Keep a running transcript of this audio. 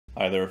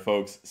Hi there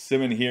folks,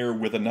 Simon here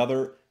with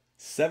another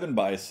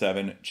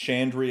 7x7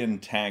 Chandrian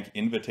Tak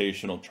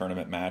Invitational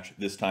Tournament match,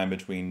 this time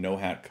between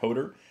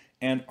NohatCoder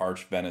and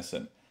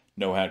archvenison.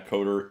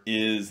 NohatCoder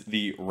is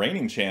the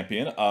reigning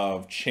champion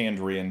of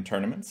Chandrian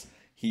tournaments.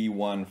 He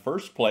won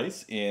first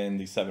place in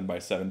the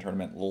 7x7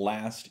 tournament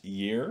last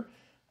year.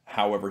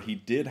 However, he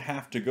did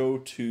have to go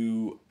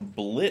to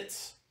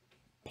blitz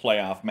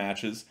playoff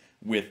matches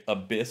with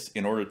Abyss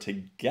in order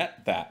to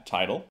get that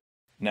title.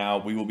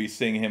 Now we will be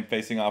seeing him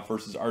facing off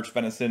versus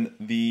archvenison,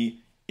 the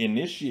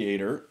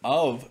initiator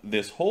of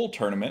this whole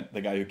tournament,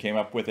 the guy who came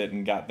up with it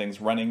and got things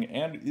running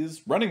and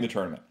is running the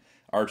tournament.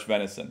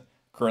 Archvenison,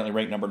 currently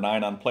ranked number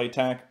 9 on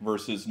PlayTak,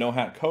 versus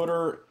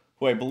NohatCoder,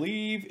 who I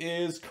believe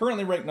is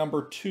currently ranked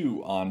number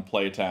 2 on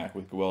PlayTak,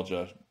 with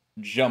Gwilja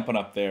jumping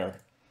up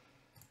there.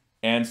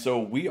 And so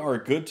we are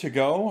good to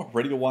go,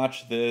 ready to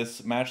watch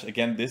this match.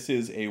 Again, this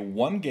is a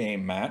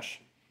one-game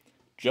match.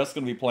 Just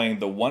going to be playing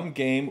the one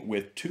game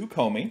with 2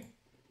 komi.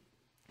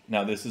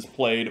 Now this is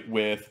played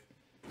with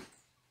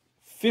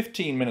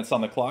 15 minutes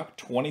on the clock,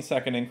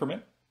 20-second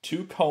increment,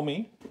 2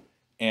 komi,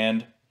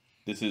 and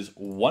this is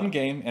one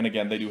game. And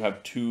again, they do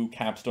have 2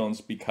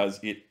 capstones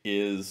because it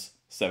is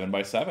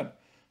 7x7.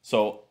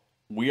 So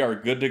we are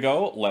good to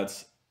go.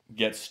 Let's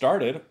get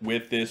started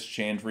with this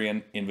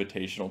Chandrian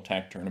Invitational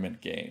Tak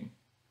Tournament game.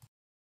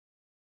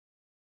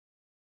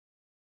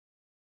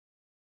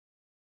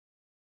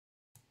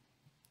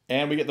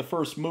 And we get the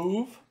first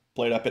move,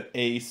 played up at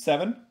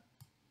A7.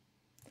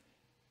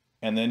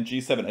 And then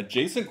G7.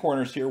 Adjacent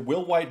corners here.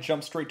 Will white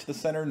jump straight to the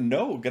center?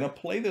 No. Gonna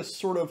play this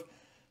sort of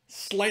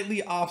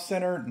slightly off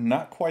center.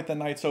 Not quite the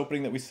knight's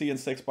opening that we see in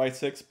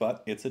 6x6,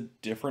 but it's a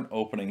different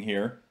opening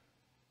here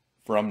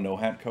from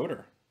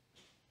NohatCoder.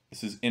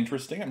 This is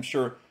interesting. I'm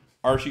sure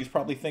Archie's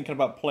probably thinking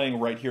about playing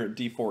right here at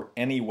D4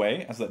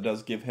 anyway, as that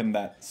does give him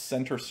that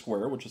center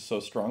square, which is so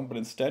strong. But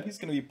instead, he's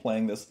going to be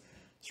playing this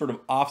sort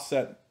of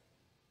offset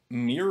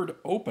mirrored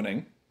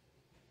opening,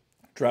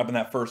 dropping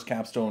that first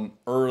capstone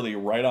early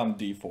right on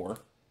D4,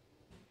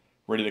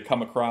 ready to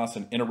come across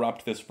and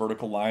interrupt this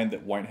vertical line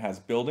that white has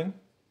building.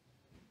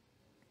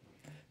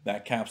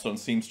 That capstone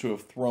seems to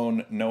have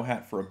thrown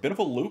Nohat for a bit of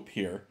a loop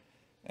here,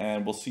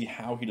 and we'll see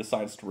how he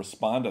decides to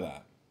respond to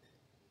that.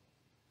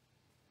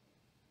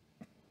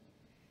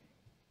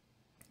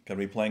 Going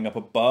to be playing up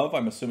above.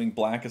 I'm assuming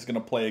black is going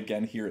to play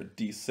again here at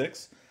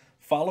D6,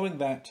 following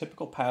that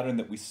typical pattern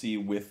that we see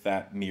with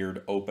that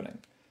mirrored opening.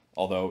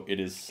 Although it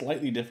is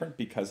slightly different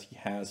because he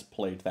has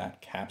played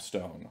that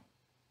capstone.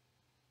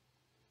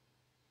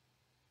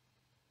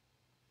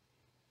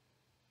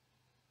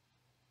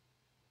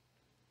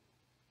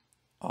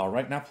 All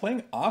right, now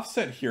playing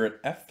offset here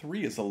at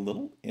F3 is a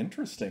little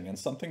interesting and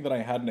something that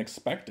I hadn't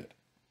expected.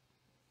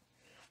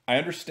 I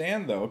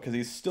understand though, because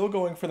he's still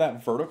going for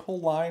that vertical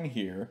line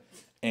here,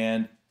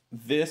 and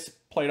this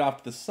played off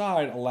to the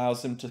side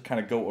allows him to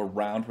kind of go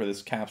around where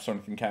this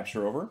capstone can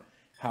capture over.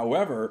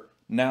 However,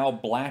 now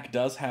black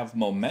does have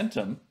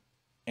momentum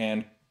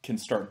and can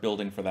start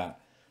building for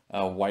that.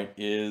 White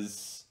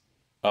is,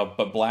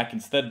 but black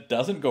instead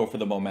doesn't go for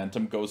the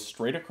momentum, goes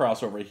straight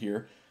across over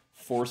here,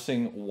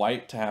 forcing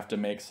white to have to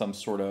make some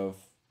sort of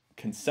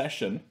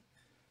concession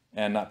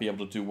and not be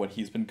able to do what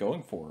he's been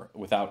going for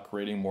without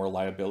creating more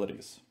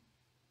liabilities.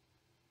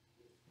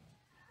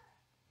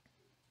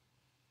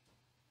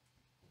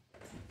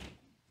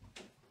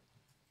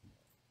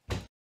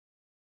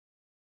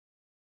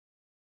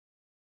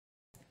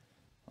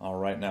 All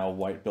right, now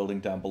white building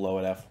down below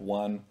at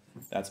F1.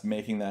 That's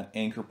making that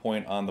anchor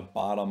point on the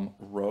bottom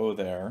row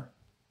there.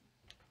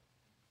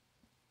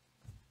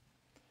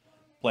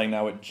 Playing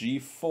now at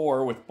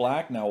G4 with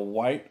black. Now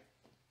white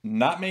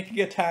not making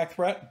a attack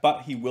threat,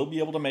 but he will be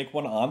able to make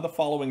one on the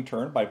following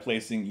turn by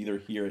placing either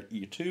here at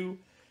E2,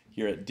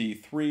 here at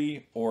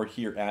D3, or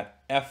here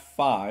at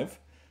F5.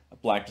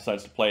 Black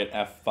decides to play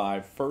at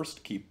F5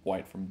 first, keep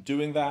white from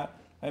doing that.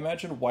 I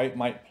imagine white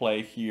might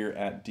play here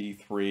at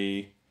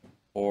D3,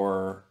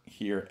 or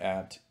here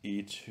at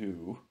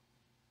E2.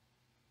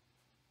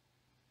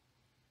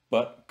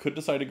 But could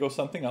decide to go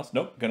something else.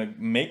 Nope, gonna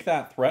make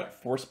that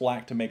threat, force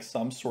black to make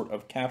some sort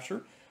of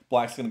capture.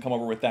 Black's gonna come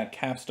over with that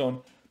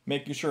capstone,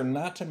 making sure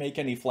not to make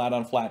any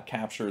flat-on-flat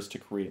captures to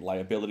create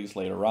liabilities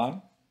later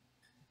on.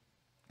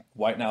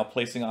 White now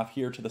placing off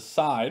here to the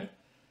side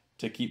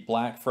to keep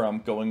black from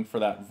going for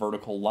that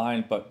vertical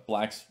line, but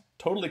black's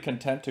totally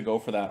content to go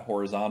for that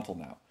horizontal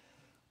now.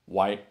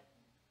 White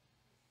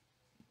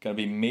going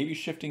to be maybe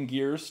shifting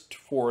gears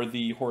for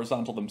the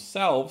horizontal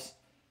themselves.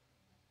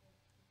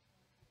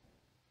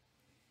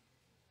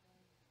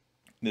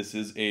 This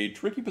is a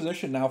tricky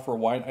position now for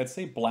white. I'd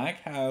say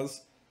black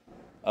has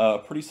a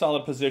pretty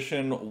solid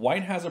position.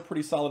 White has a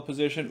pretty solid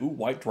position. Ooh,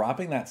 white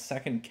dropping that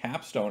second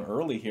capstone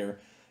early here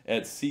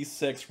at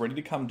C6, ready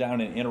to come down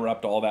and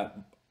interrupt all that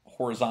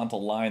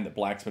horizontal line that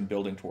black's been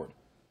building toward.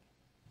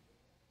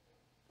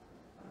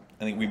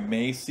 I think we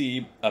may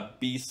see a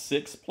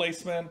B6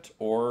 placement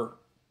or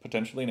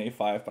potentially an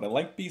A5, but I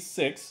like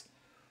B6.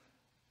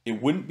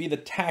 It wouldn't be the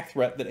tack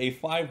threat that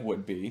A5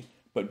 would be,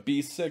 but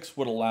b6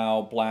 would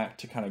allow black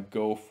to kind of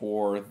go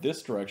for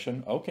this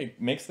direction. Okay,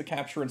 makes the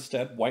capture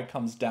instead. White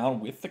comes down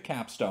with the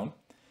capstone.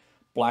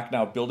 Black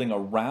now building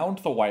around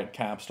the white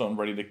capstone,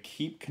 ready to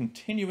keep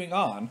continuing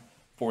on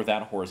for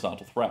that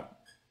horizontal threat.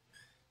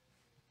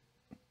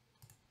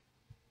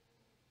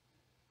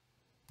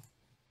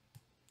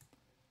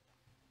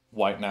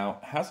 White now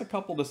has a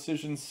couple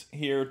decisions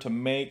here to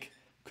make.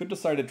 Could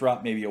decide to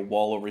drop maybe a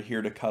wall over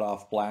here to cut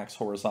off black's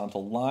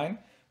horizontal line.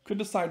 Could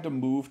decide to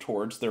move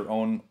towards their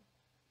own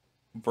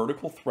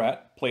vertical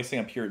threat, placing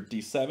up here at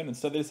d7.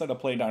 Instead, they decide to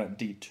play down at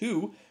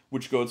d2,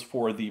 which goes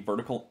for the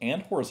vertical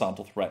and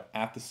horizontal threat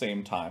at the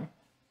same time.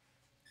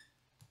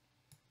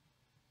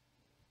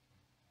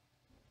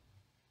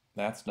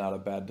 That's not a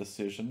bad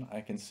decision.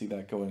 I can see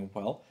that going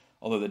well.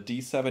 Although the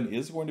d7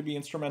 is going to be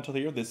instrumental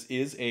here. This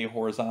is a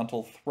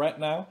horizontal threat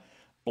now.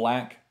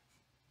 Black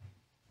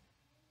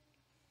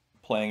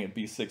playing at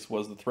b6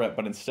 was the threat,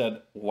 but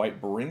instead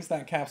white brings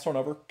that capstone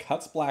over,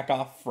 cuts black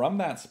off from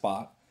that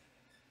spot.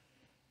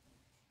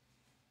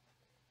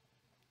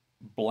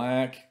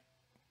 Black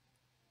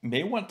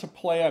may want to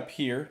play up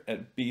here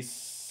at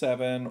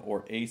b7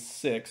 or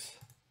a6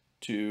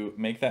 to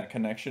make that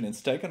connection.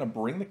 Instead, going to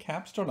bring the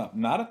capstone up.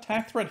 Not a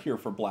tack threat here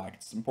for black.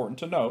 It's important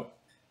to note.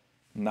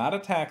 Not a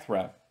tack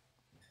threat.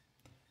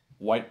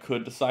 White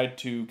could decide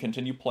to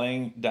continue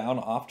playing down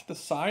off to the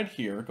side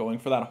here, going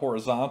for that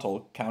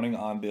horizontal, counting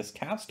on this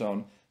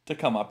capstone to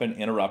come up and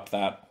interrupt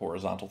that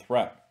horizontal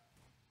threat.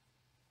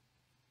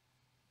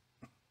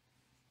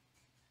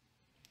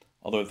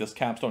 Although if this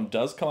capstone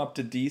does come up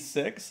to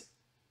d6,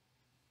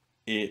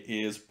 it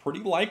is pretty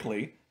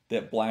likely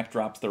that black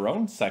drops their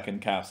own second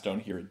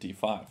capstone here at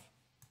d5.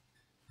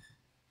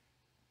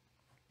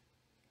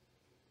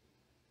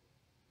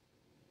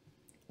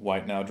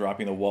 White now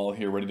dropping the wall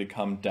here, ready to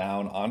come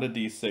down onto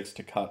d6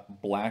 to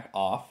cut black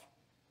off.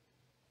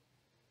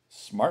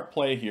 Smart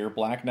play here.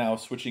 Black now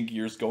switching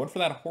gears, going for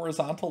that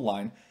horizontal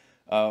line,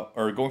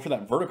 or going for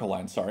that vertical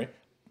line, sorry.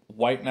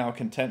 White now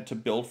content to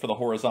build for the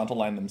horizontal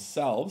line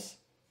themselves.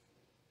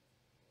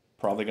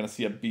 Probably going to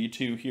see a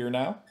b2 here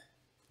now.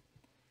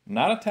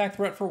 Not a tack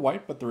threat for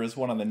white, but there is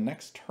one on the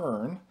next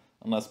turn,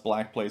 unless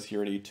black plays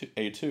here at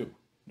a2.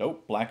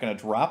 Nope, black going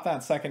to drop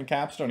that second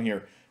capstone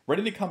here,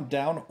 ready to come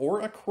down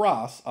or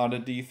across onto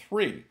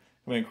d3.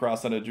 Coming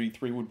across onto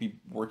d3 would be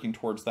working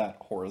towards that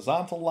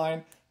horizontal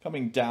line.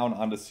 Coming down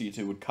onto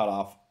c2 would cut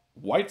off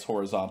white's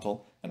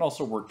horizontal and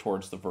also work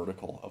towards the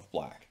vertical of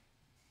black.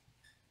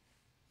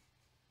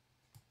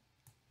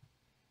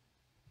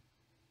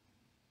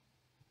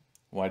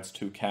 White's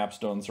two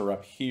capstones are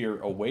up here,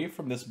 away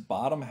from this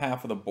bottom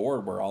half of the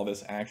board where all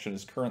this action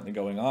is currently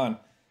going on.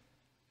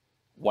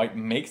 White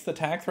makes the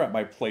tack threat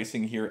by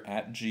placing here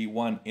at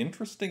g1.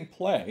 Interesting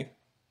play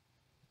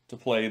to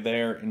play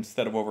there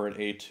instead of over at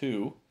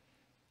a2.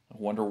 I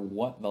wonder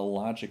what the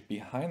logic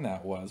behind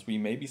that was. We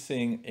may be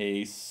seeing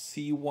a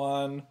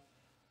c1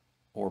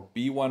 or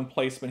b1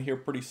 placement here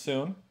pretty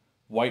soon.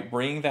 White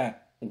bringing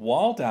that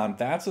wall down.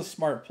 That's a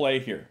smart play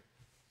here.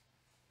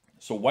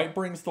 So white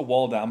brings the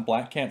wall down.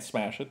 Black can't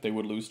smash it. They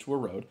would lose to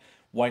erode.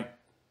 White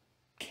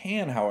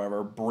can,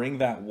 however, bring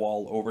that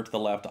wall over to the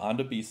left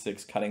onto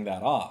b6, cutting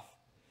that off.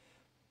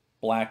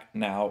 Black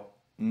now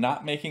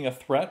not making a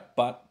threat,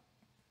 but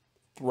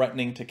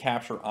threatening to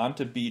capture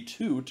onto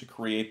b2 to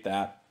create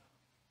that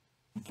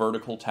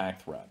vertical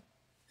tack threat.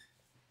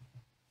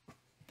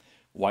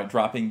 White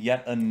dropping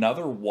yet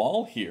another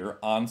wall here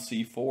on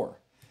c4.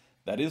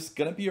 That is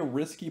going to be a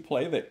risky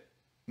play that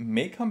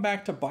may come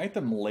back to bite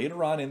them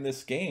later on in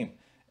this game,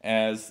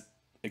 as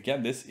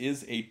again, this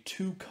is a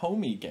 2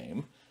 komi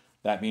game.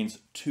 That means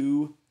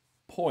 2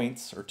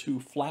 points or 2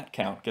 flat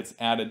count gets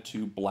added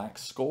to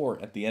black's score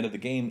at the end of the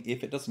game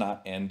if it does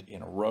not end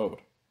in a road.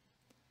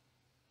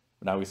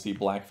 Now we see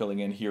black filling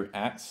in here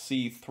at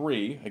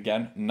c3.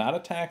 Again, not a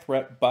tack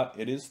threat, but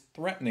it is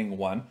threatening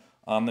one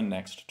on the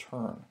next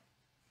turn.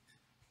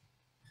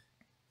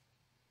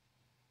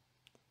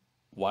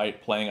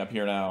 White playing up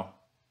here now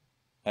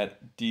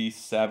at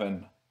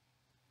d7.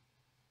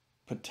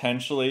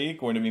 Potentially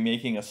going to be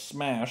making a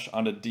smash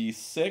onto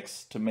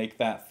d6 to make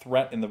that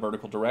threat in the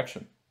vertical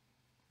direction.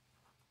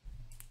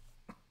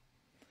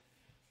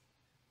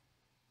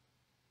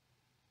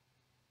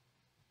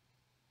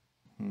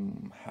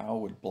 How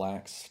would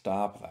black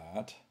stop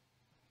that?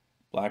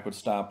 Black would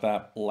stop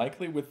that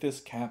likely with this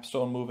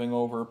capstone moving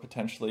over,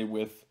 potentially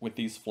with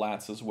these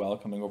flats as well,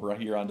 coming over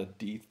here onto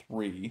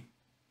d3.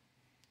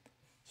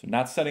 So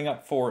not setting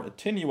up for a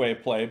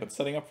Tinue play, but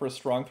setting up for a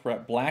strong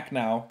threat. Black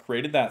now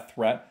created that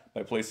threat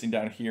by placing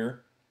down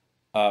here,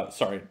 by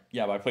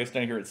placing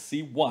down here at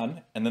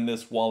c1, and then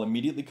this wall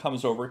immediately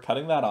comes over,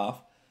 cutting that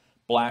off.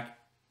 Black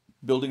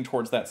building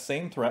towards that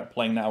same threat,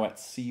 playing now at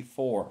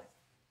c4.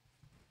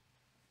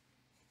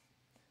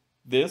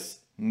 This,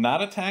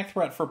 not a tack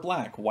threat for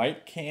black.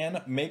 White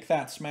can make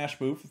that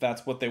smash move if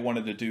that's what they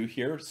wanted to do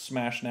here.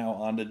 Smash now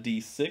onto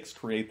d6,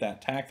 create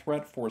that tack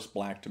threat, force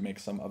black to make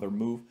some other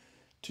move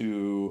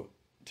to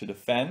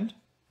defend.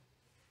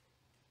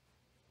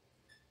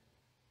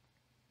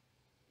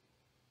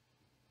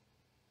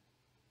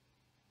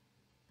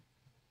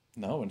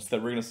 No,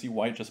 instead we're going to see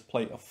white just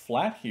play a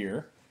flat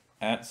here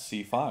at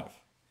c5.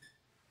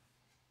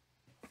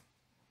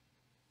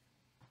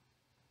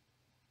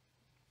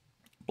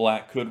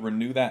 Black could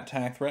renew that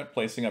attack threat,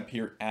 placing up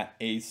here at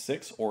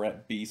a6 or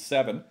at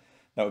b7.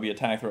 That would be a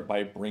attack threat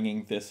by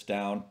bringing this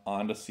down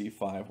onto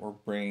c5 or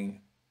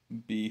bringing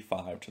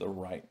b5 to the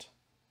right.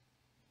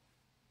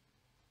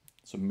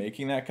 So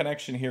making that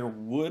connection here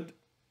would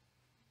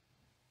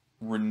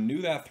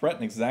renew that threat,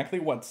 and exactly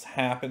what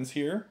happens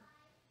here.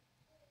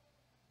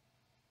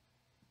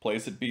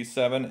 Place at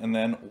b7, and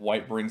then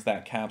white brings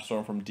that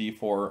capstone from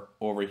d4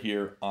 over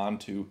here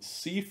onto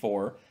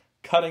c4,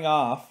 cutting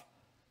off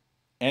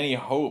any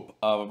hope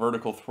of a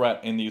vertical threat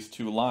in these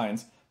two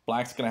lines.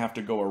 Black's going to have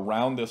to go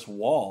around this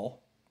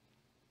wall,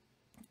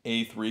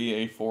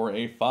 a3,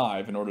 a4,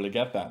 a5, in order to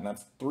get that, and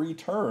that's 3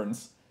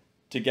 turns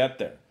to get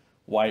there.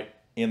 White,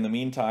 in the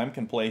meantime,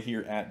 can play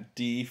here at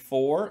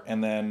d4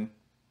 and then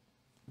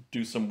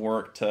do some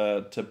work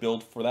to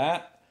build for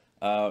that,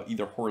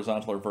 either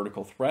horizontal or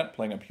vertical threat,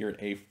 playing up here at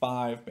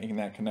a5, making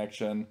that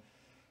connection.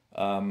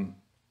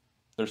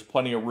 There's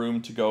plenty of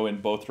room to go in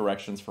both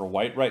directions for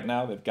white right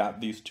now. They've got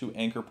these 2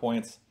 anchor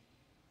points,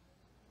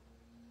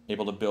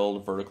 able to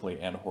build vertically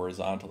and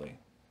horizontally.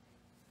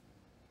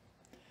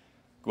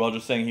 Guel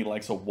just saying he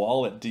likes a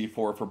wall at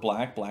d4 for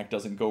black. Black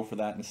doesn't go for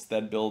that,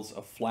 instead builds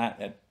a flat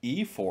at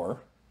e4.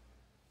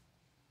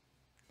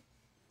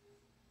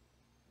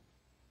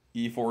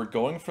 e4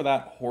 going for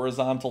that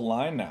horizontal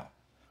line now.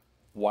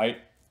 White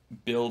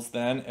builds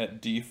then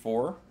at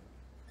d4,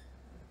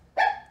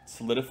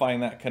 solidifying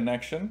that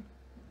connection.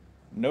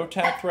 No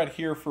attack threat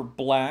here for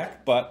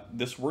black, but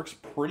this works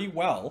pretty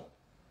well.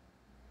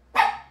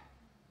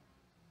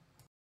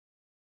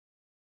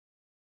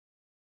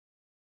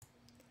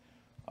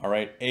 All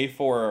right,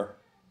 a4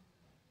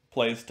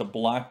 plays to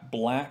block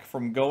black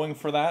from going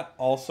for that,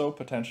 also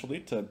potentially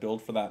to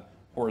build for that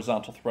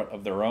horizontal threat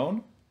of their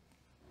own.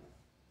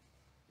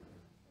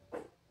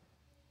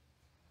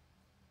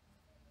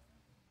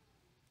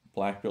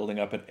 Black building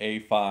up at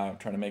a5,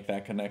 trying to make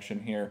that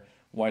connection here.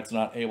 White's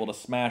not able to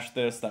smash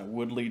this. That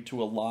would lead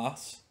to a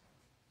loss.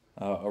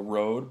 A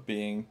road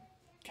being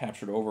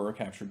captured over or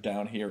captured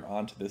down here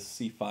onto this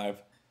c5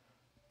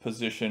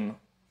 position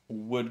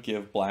would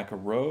give black a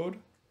road.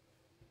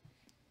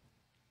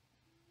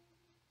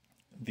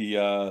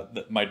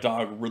 My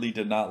dog really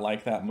did not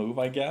like that move,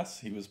 I guess.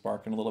 He was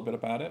barking a little bit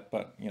about it,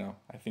 but, you know,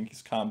 I think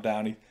he's calmed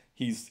down.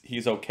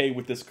 He's okay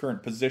with this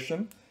current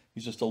position.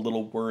 He's just a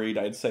little worried,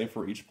 I'd say,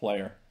 for each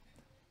player.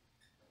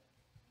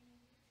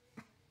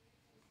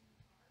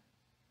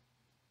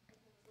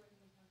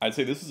 I'd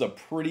say this is a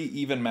pretty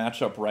even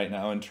matchup right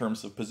now in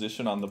terms of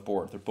position on the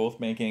board. They're both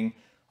making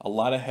a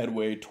lot of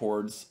headway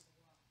towards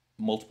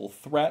multiple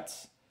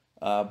threats.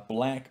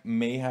 Black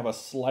may have a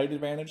slight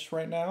advantage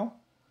right now.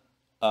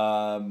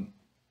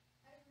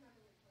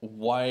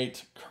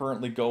 White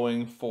currently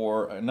going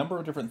for a number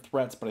of different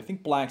threats, but I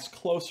think black's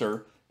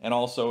closer. And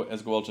also,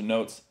 as Guelja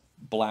notes,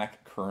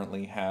 black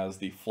currently has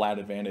the flat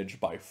advantage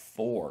by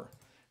 4.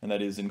 And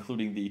that is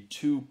including the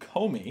 2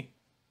 komi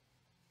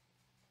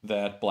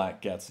that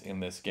black gets in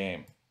this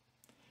game.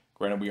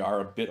 Granted, we are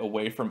a bit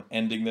away from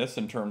ending this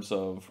in terms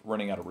of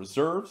running out of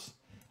reserves.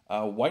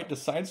 White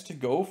decides to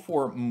go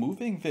for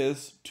moving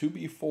this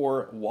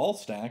 2b4 wall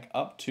stack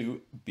up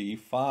to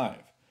b5.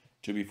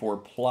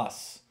 2b4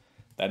 plus.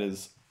 That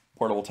is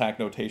portable tak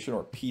notation,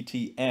 or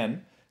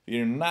PTN. If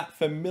you're not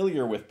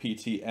familiar with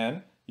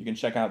PTN, you can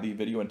check out the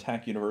video in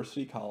Tak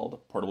University called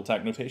Portable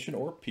Tak Notation,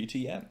 or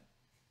PTN.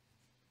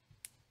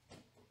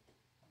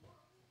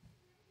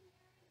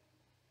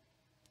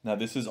 Now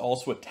this is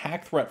also a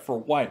attack threat for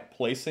white.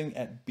 Placing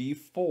at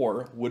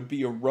b4 would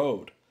be a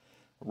road.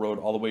 A road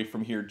all the way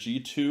from here,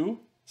 g2,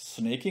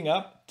 snaking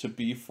up to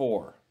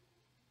b4.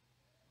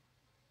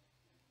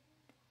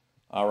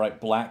 All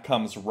right, black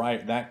comes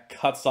right. That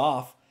cuts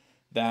off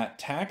that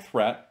attack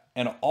threat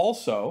and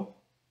also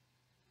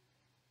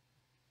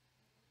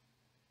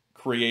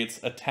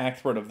creates a attack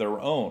threat of their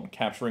own.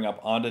 Capturing up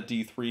onto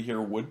d3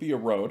 here would be a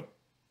road.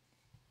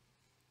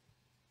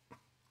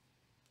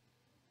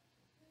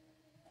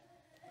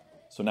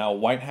 So now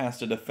white has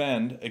to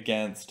defend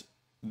against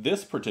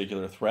this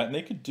particular threat, and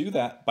they could do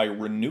that by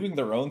renewing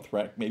their own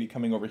threat, maybe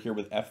coming over here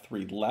with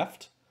f3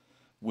 left,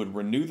 would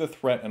renew the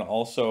threat and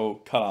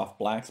also cut off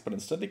black's, but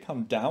instead they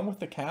come down with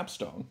the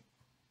capstone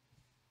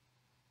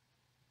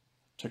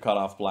to cut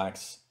off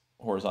black's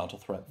horizontal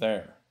threat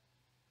there.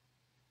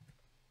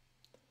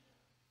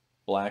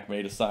 Black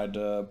may decide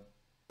to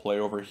play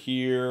over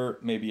here,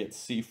 maybe at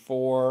c4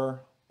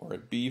 or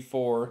at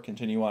b4,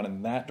 continue on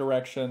in that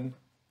direction.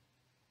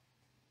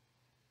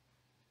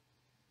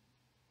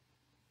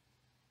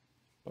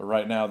 But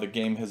right now the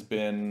game has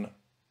been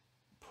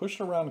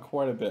pushed around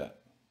quite a bit.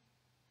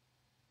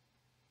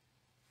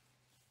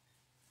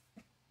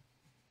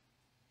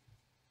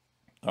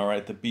 All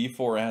right, the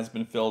b4 has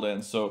been filled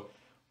in. So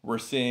we're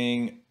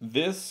seeing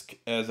this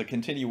as a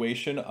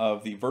continuation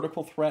of the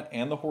vertical threat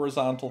and the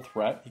horizontal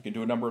threat. You can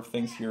do a number of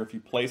things here. If he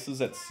places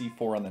at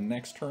c4 on the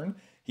next turn,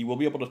 he will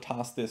be able to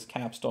toss this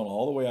capstone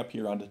all the way up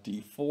here onto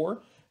d4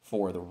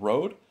 for the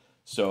road.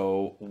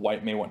 So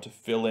white may want to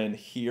fill in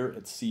here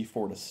at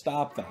c4 to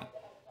stop that.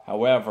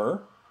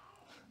 However,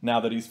 now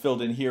that he's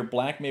filled in here,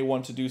 black may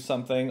want to do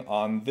something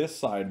on this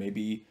side,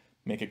 maybe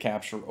make a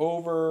capture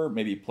over,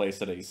 maybe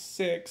place at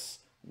a6.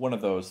 One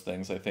of those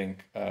things, I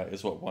think,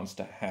 is what wants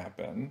to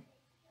happen.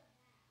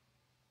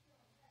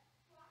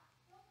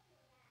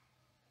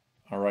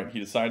 All right, he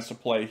decides to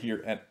play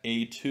here at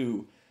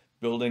a2,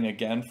 building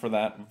again for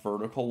that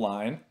vertical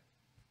line.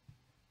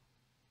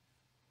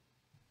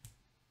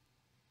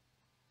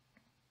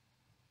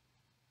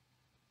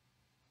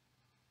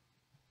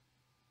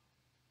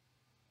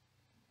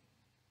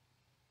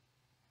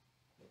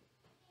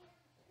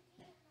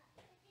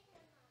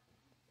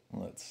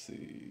 Let's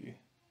see.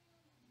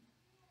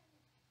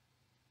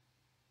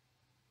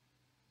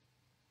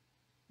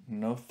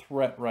 No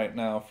threat right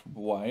now from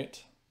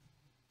white.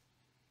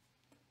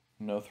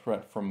 No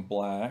threat from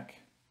black.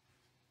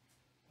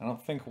 I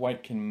don't think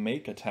white can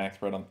make attack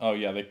threat on... Oh,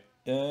 yeah,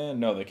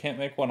 no, they can't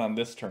make one on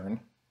this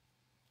turn.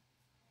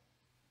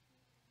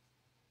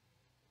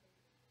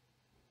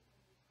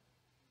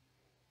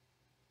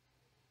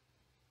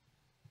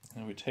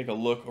 And we take a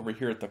look over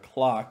here at the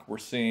clock. We're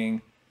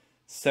seeing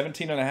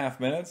 17.5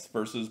 minutes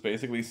versus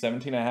basically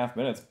 17.5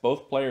 minutes.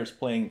 Both players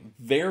playing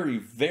very,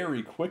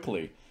 very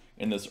quickly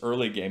in this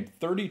early game.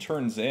 30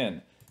 turns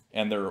in,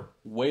 and they're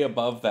way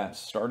above that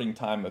starting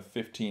time of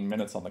 15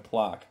 minutes on the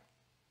clock.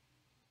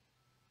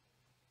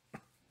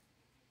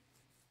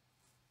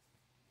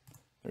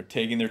 They're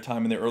taking their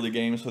time in the early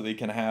game so they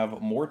can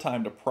have more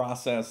time to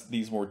process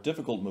these more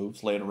difficult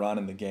moves later on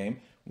in the game,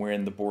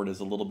 wherein the board is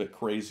a little bit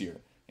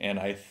crazier. And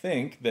I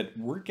think that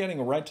we're getting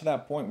right to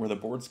that point where the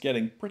board's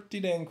getting pretty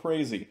dang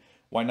crazy.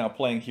 White now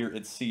playing here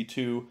at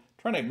c2,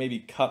 trying to maybe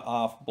cut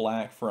off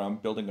black from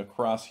building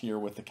across here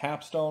with the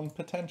capstone,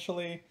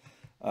 potentially.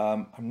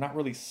 I'm not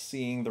really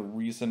seeing the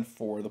reason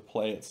for the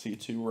play at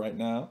c2 right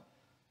now,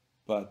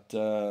 but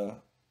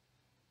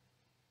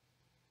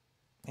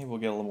maybe we'll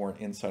get a little more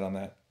insight on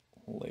that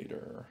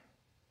later.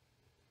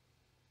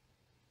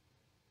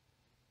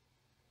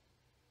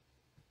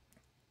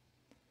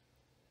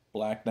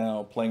 Black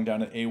now playing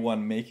down at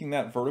a1, making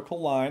that vertical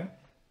line.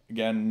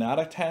 Again, not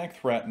attack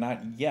threat,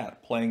 not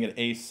yet. Playing at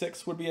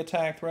a6 would be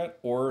attack threat,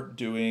 or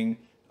doing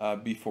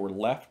b4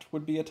 left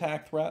would be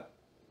attack threat.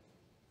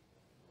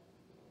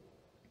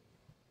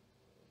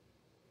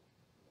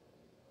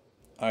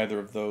 Either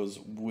of those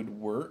would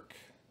work.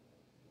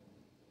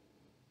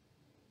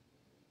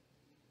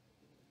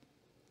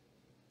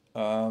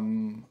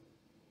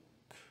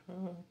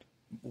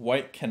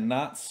 White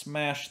cannot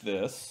smash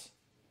this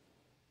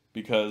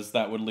because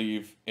that would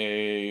leave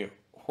a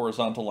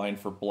horizontal line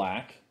for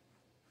black,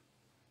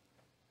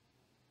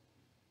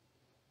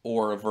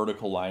 or a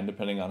vertical line,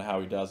 depending on how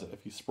he does it.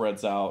 If he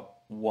spreads out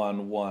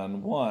 1,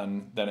 1,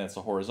 1, then it's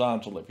a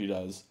horizontal. If he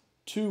does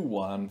 2,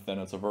 1, then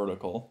it's a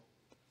vertical.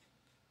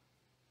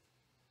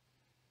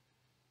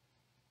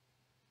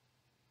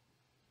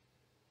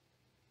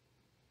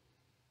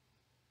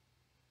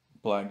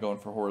 Black going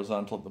for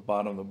horizontal at the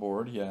bottom of the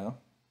board, yeah.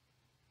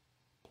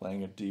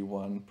 Playing a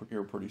d1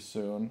 here pretty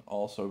soon,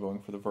 also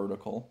going for the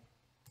vertical.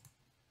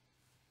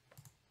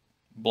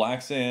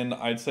 Black's in,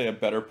 I'd say, a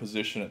better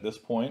position at this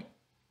point.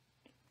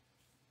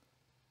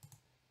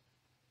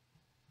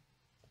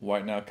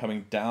 White now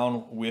coming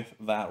down with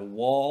that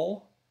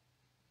wall,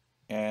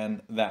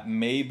 and that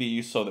may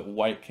be so that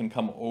white can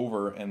come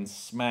over and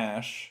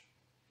smash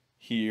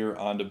here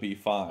onto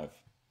b5. I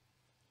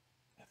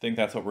think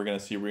that's what we're going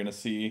to see. We're going to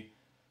see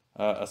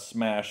a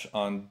smash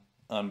on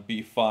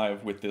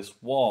b5 with this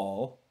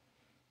wall.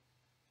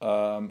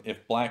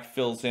 If black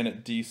fills in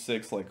at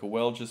d6, like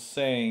Goel just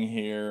saying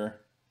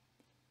here,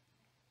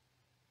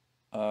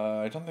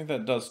 I don't think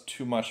that does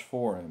too much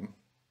for him.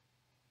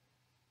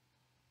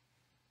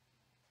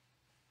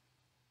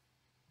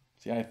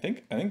 See, I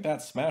think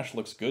that smash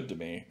looks good to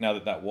me now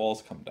that that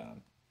wall's come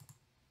down.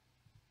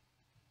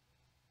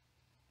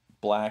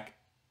 Black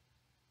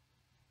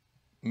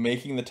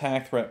making the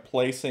attack threat,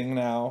 placing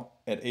now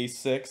at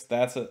a6.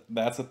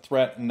 That's a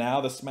threat.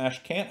 Now the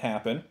smash can't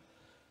happen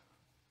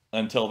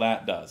until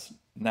that does.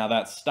 Now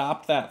that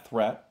stopped that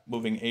threat.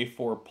 Moving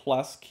a4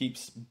 plus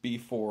keeps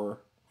b4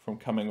 from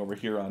coming over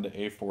here onto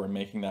a4 and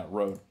making that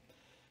road.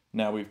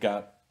 Now we've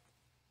got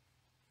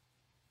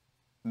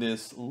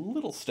this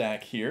little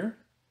stack here.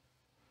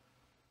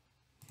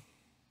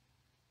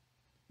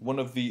 One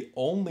of the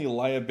only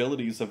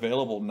liabilities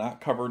available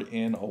not covered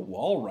in a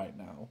wall right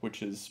now,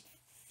 which is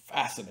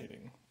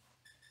fascinating.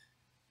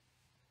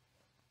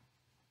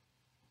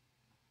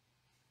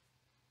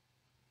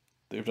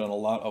 They've done a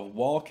lot of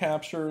wall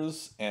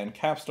captures and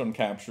capstone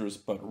captures,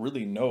 but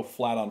really no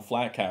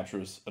flat-on-flat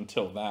captures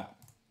until that.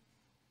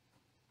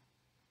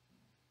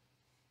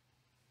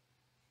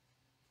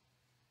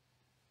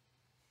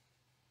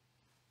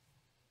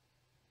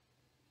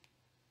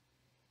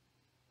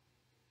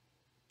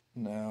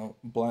 Now,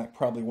 black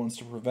probably wants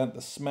to prevent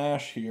the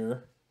smash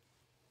here.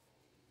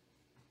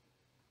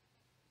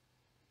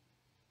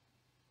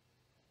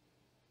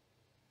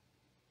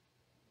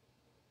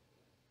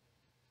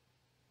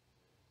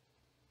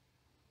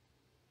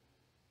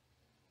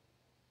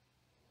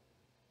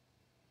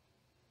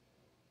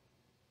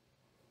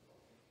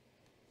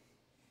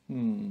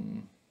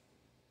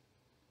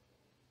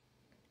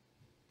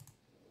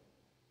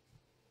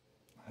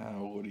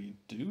 How would he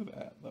do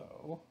that,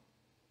 though?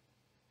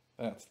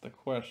 That's the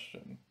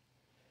question.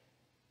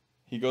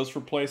 He goes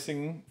for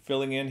placing,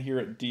 filling in here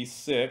at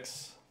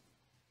d6.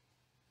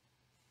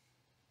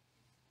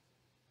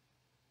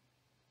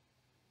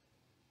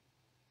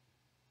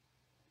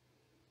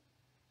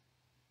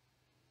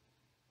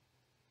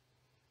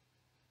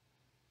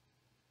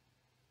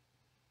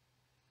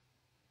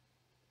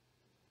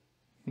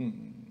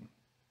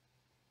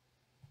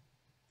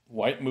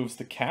 White moves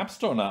the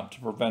capstone up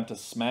to prevent a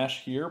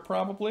smash here,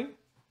 probably.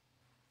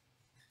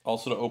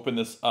 Also to open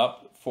this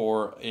up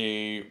for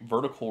a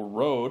vertical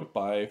road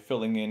by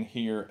filling in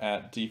here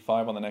at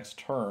d5 on the next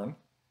turn.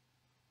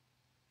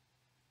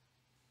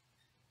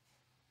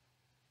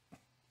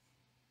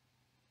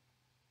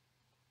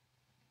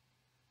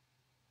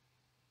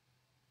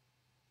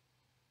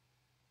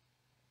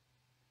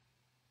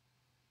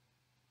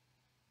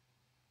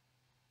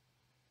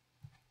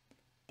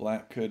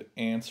 Black could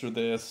answer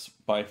this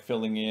by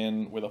filling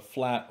in with a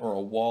flat or a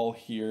wall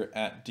here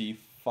at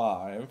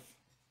d5.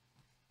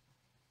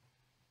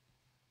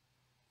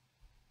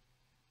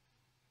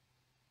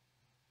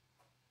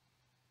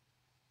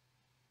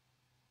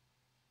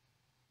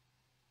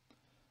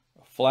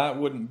 A flat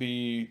wouldn't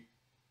be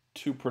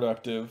too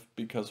productive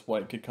because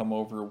white could come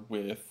over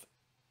with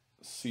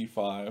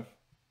c5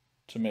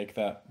 to make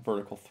that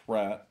vertical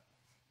threat.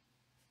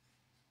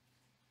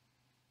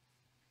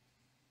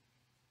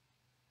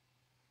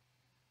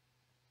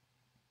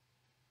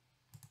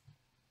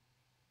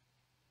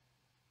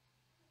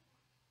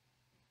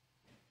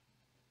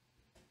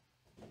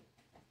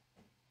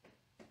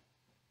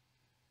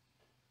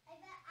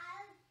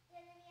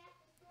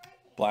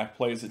 Black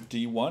plays at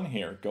d1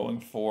 here, going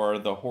for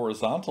the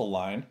horizontal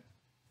line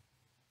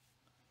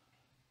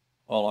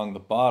along the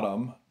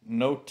bottom.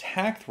 No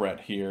tack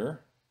threat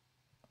here.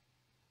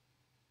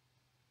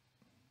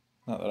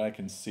 Not that I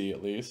can see,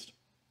 at least.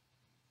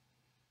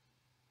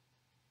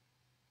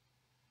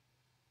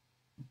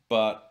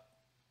 But,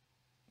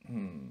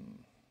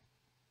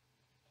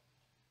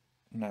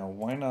 now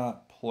why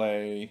not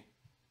play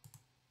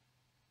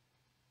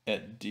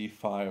at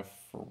d5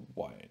 for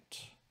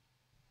white?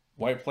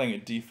 White playing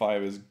at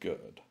d5 is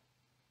good.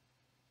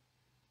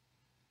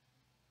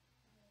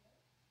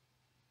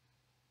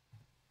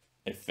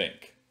 I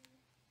think.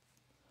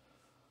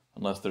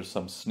 Unless there's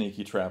some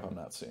sneaky trap I'm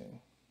not seeing.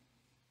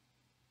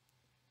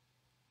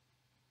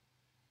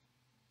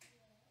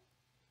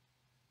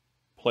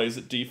 Plays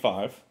at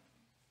d5.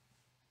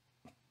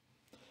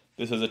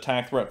 This is a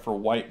tack threat for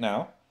white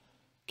now.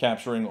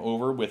 Capturing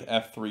over with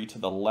f3 to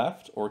the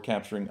left or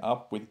capturing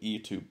up with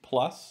e2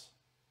 plus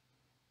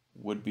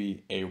would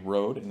be a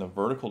road in the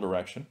vertical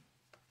direction.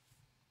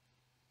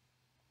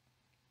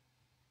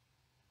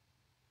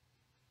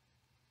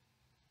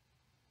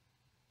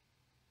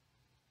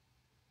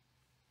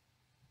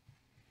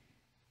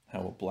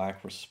 How will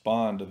black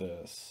respond to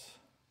this?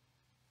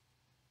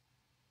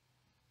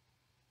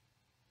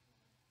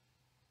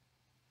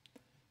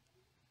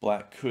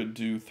 Black could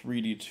do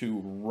 3d2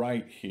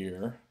 right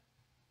here,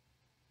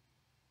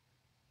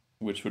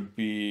 which would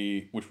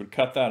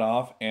cut that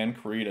off and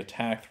create a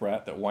tack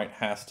threat that white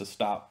has to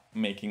stop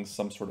making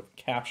some sort of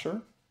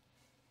capture.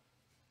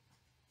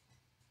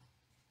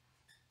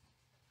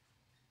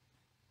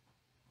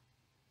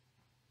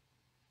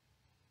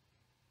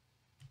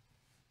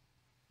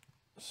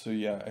 So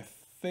yeah, I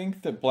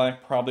think that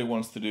black probably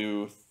wants to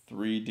do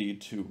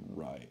 3d2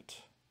 right.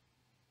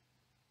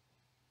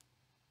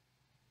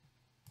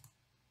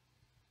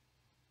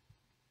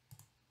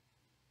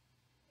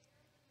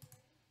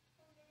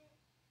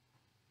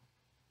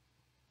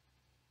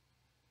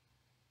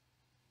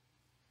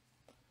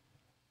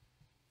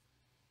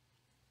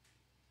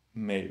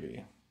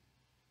 Maybe.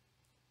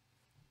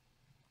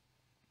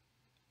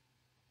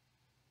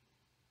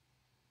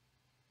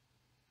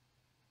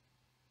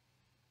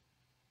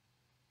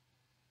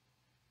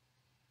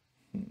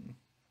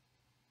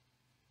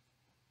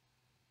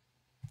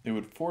 It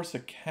would force a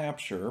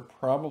capture,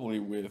 probably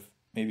with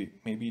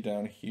maybe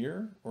down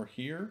here or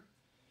here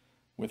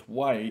with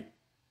white,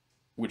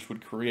 which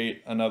would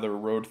create another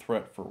road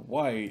threat for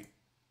white.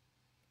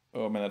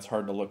 Oh man, that's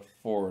hard to look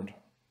forward.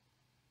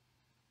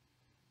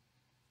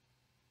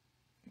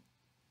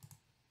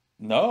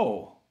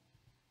 No.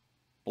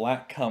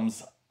 Black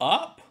comes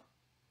up.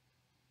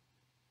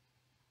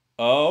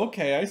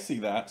 Okay, I see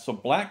that. So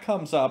black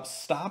comes up,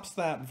 stops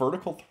that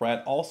vertical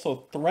threat,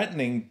 also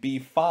threatening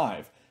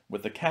b5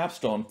 with the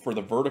capstone for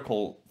the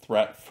vertical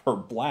threat for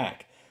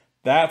black.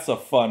 That's a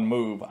fun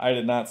move. I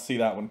did not see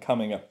that one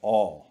coming at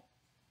all.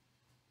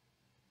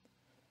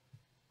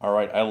 All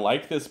right, I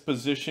like this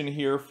position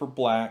here for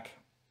black.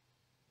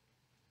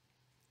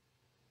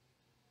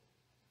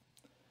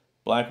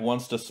 Black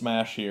wants to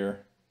smash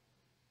here.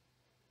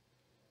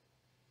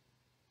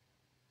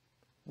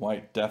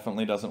 White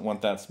definitely doesn't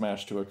want that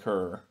smash to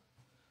occur,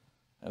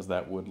 as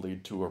that would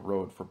lead to a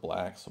road for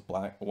black. So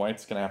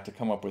white's going to have to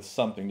come up with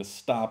something to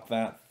stop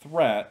that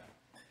threat.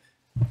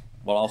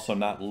 while also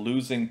not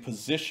losing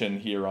position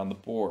here on the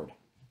board.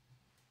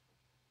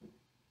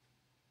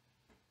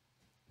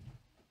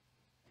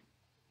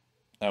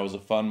 That was a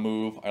fun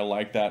move. I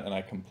like that, and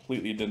I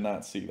completely did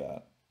not see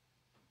that.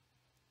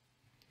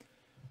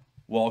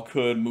 Wall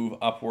could move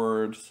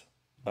upwards.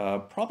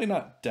 Probably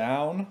not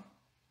down.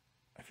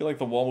 I feel like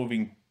the wall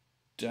moving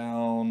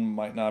down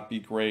might not be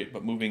great,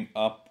 but moving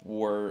up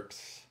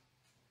works.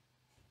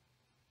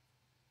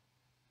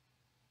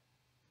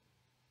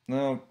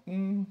 No,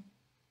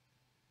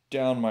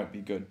 down might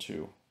be good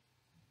too.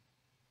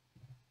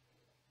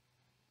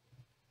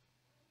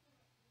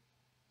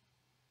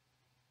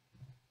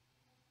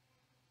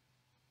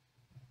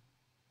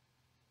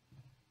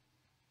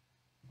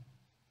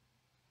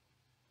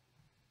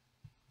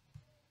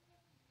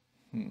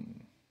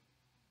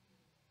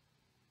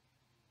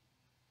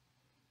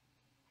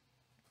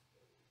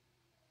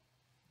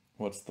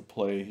 What's the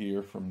play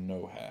here from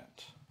Nohat?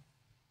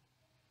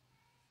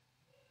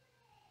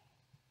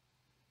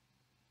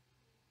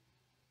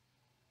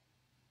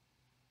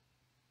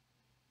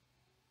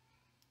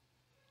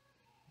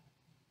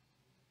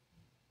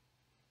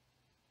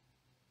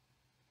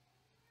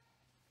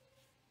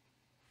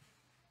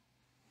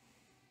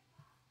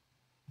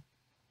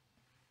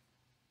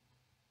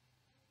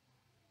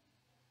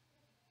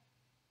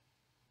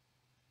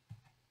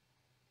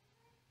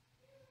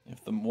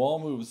 If the wall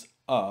moves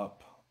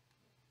up,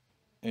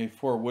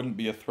 a4 wouldn't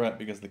be a threat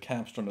because the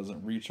capstone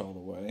doesn't reach all the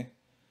way.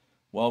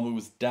 Wall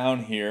moves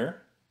down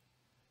here.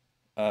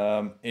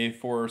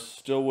 A4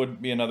 still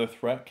would be another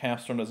threat.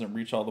 Capstone doesn't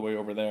reach all the way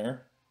over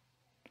there.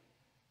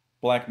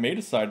 Black may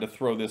decide to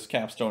throw this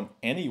capstone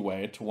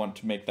anyway to want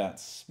to make that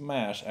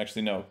smash.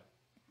 Actually, no.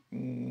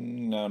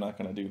 No, not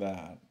going to do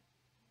that.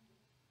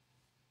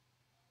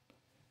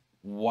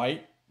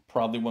 White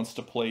probably wants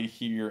to play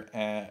here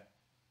at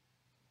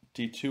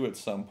d2 at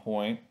some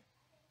point.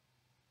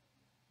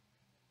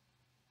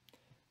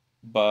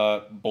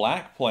 But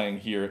black playing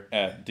here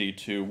at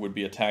d2 would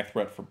be attack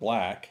threat for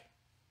black.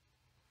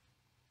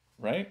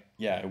 Right?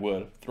 Yeah, it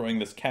would. Throwing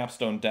this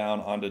capstone down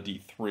onto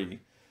d3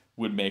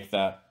 would make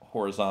that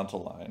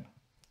horizontal line.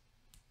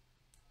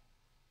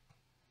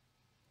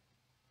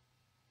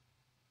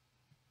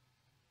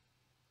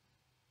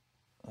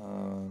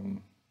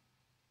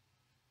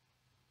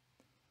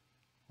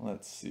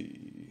 Let's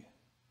see.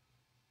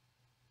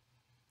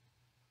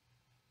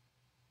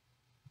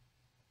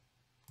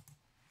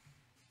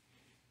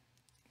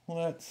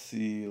 Let's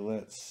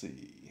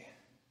see.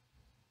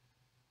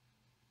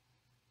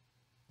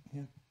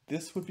 Yeah,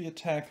 this would be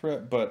attack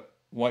threat, but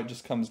white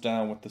just comes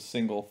down with the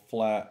single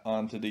flat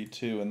onto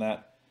d2, and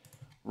that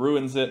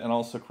ruins it and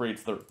also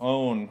creates their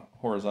own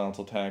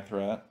horizontal attack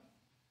threat.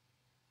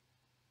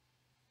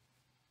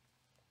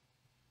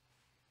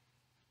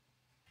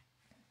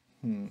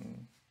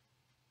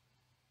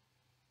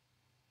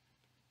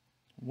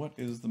 What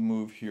is the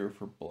move here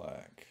for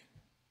black?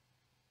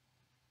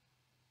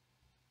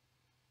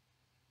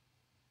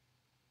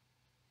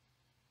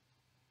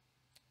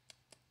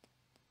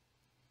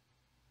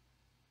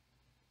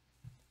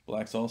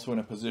 Black's also in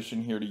a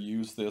position here to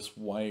use this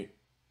white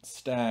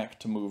stack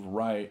to move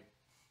right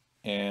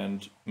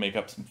and make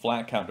up some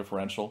flat count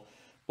differential.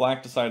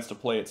 Black decides to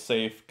play it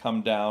safe,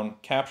 come down,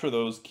 capture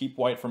those, keep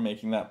white from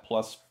making that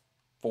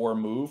 +4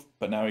 move,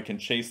 but now he can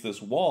chase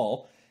this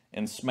wall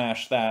and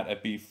smash that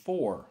at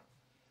b4.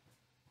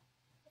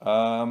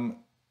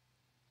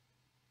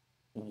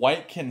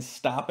 White can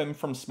stop him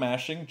from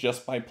smashing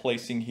just by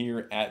placing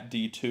here at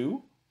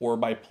d2 or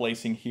by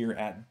placing here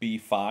at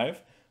b5.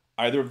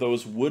 Either of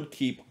those would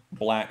keep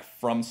black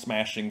from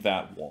smashing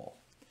that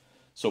wall.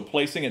 So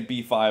placing at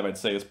b5, I'd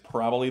say, is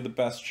probably the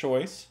best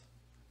choice.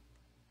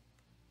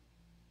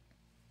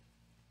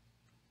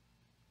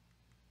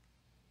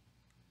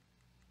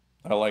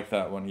 I like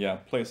that one, yeah.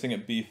 Placing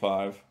at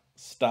b5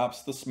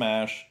 stops the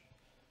smash,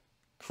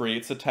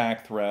 creates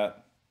attack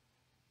threat.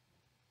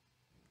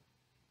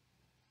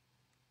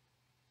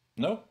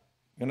 Nope,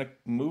 gonna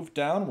move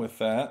down with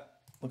that.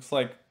 Looks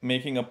like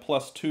making a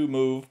 +2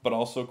 move, but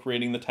also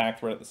creating the attack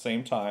threat at the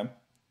same time.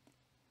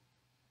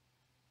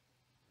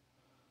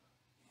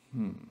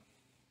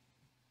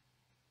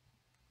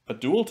 A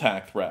dual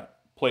attack threat.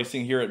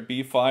 Placing here at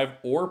b5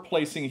 or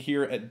placing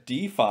here at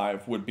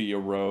d5 would be a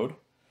road.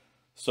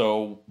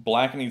 So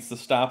black needs to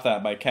stop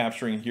that by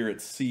capturing here at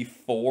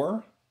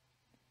c4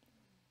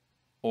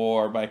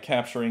 or by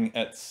capturing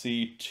at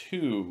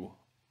c2.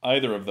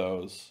 Either of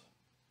those.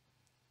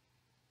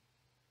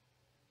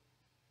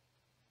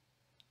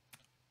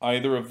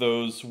 Either of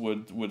those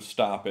would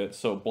stop it.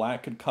 So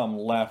black could come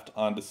left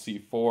onto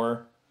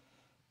c4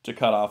 to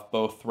cut off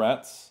both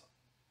threats.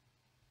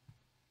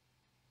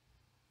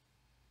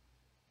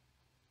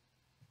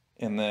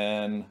 And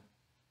then,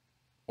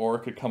 or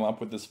it could come up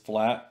with this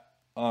flat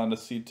onto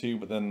c2,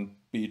 but then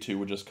b2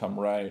 would just come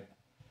right.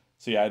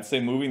 So yeah, I'd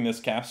say moving this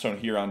capstone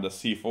here onto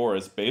c4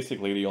 is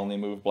basically the only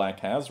move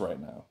black has right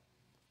now.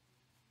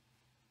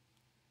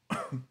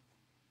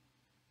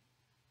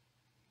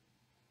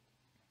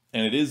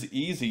 And it is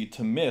easy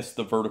to miss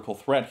the vertical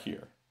threat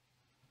here.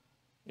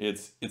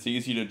 It's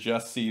easy to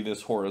just see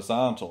this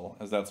horizontal,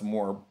 as that's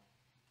more,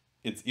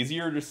 it's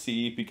easier to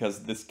see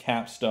because this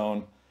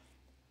capstone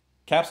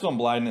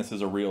blindness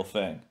is a real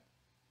thing.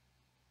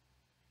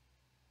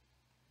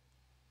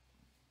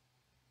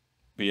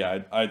 But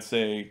yeah, I'd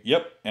say,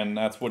 yep, and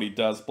that's what he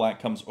does.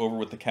 Black comes over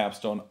with the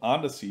capstone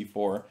onto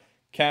c4,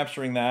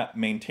 capturing that,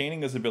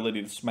 maintaining his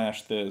ability to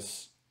smash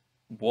this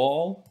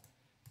wall,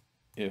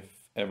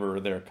 if ever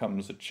there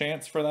comes a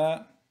chance for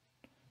that.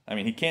 I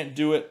mean, he can't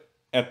do it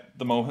at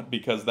the moment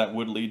because that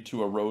would lead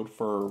to a road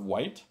for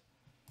white.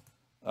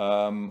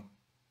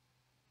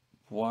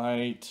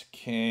 White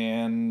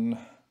can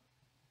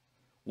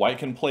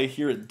play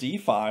here at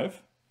d5.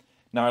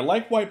 Now, I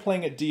like white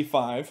playing at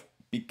d5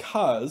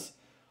 because...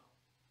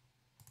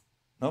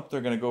 Nope,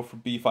 they're going to go for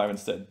b5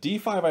 instead.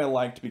 d5 I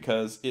liked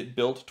because it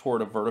built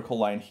toward a vertical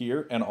line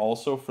here and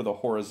also for the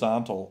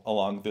horizontal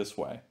along this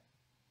way.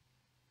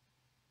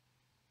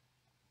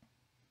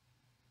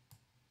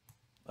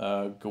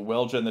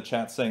 Gawelja in the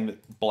chat saying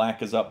that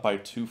black is up by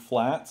 2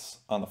 flats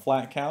on the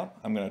flat count.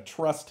 I'm going to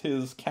trust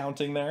his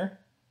counting there.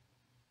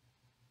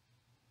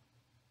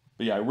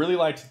 But yeah, I really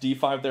liked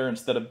d5 there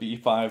instead of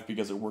b5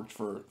 because it worked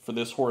for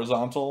this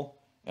horizontal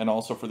and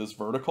also for this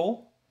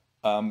vertical.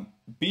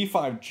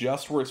 b5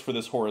 just works for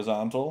this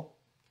horizontal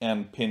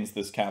and pins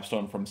this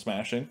capstone from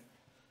smashing.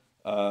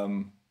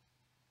 Let's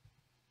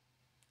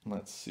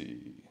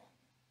see.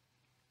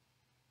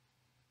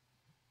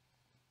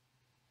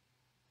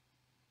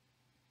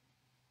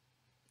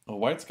 Well,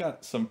 white's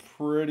got some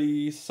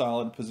pretty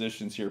solid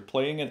positions here.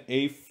 Playing an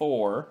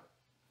a4,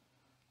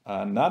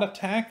 not a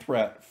tack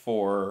threat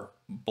for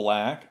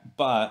black,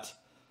 but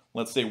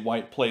let's say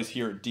white plays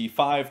here at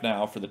d5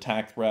 now for the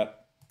tack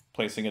threat,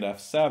 placing at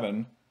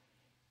f7.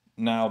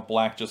 Now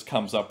black just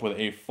comes up with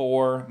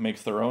a4,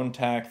 makes their own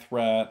tack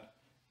threat,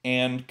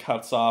 and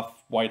cuts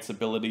off white's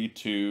ability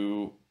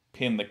to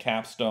pin the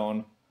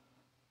capstone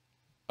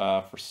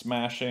for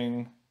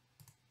smashing.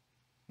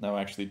 No,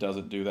 actually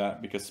doesn't do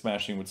that because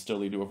smashing would still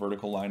lead to a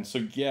vertical line.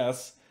 So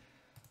yes,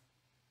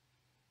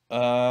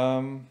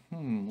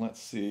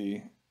 let's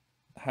see.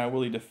 How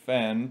will he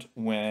defend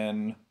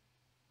when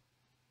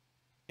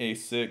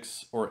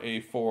a6 or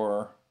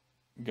a4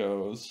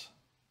 goes?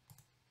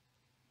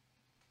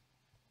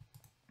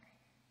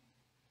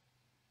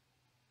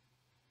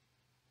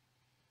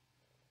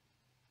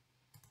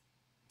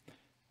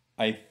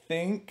 I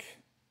think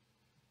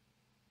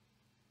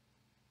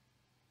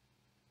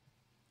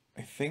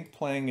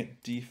playing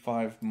at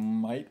d5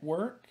 might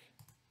work.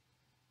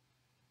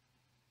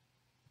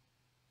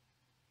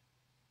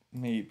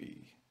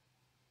 Maybe.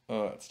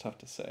 Oh, it's tough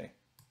to say.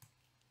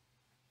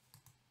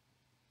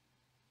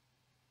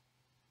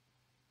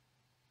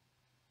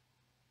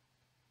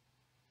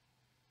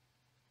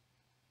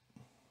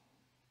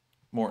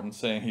 Morton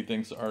saying he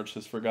thinks Arch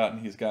has forgotten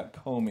he's got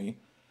Komi.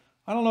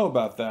 I don't know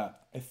about that.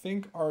 I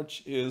think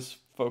Arch is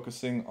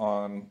focusing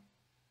on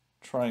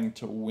trying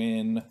to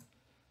win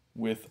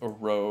with a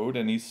road,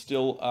 and he's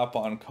still up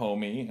on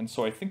Komi, and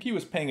so I think he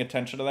was paying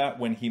attention to that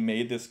when he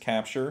made this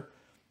capture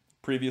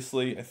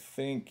previously. I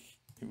think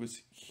it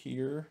was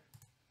here.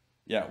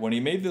 Yeah, when he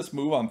made this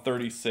move on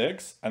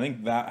 36, I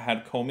think that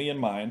had Komi in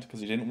mind because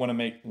he didn't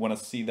want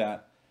to see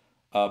that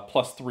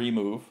 +3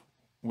 move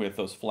with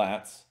those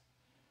flats,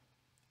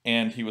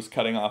 and he was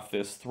cutting off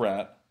this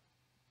threat.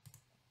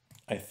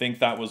 I think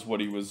that was what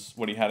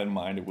he had in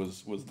mind. It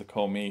was the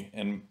Komi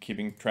and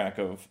keeping track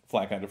of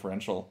flat guy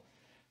differential,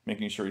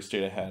 making sure he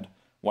stayed ahead.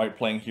 White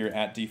playing here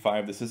at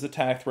d5. This is a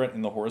tack threat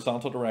in the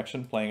horizontal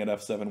direction. Playing at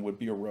f7 would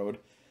be a road.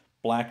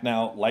 Black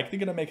now likely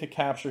going to make a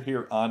capture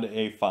here onto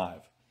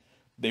a5.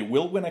 They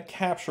will win a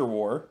capture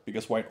war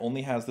because white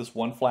only has this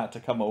one flat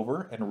to come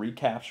over and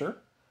recapture.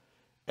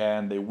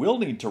 And they will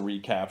need to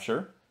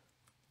recapture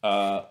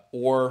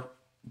or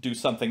do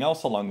something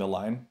else along the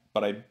line.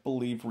 But I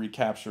believe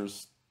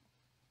recapture's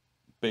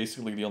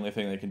basically the only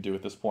thing they can do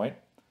at this point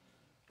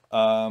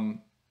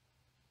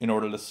in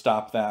order to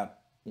stop that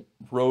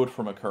road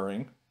from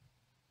occurring.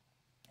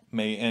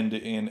 May end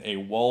in a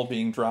wall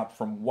being dropped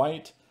from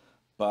white,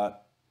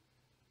 but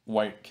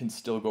white can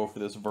still go for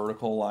this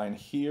vertical line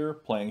here,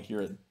 playing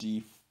here at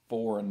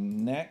d4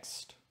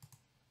 next.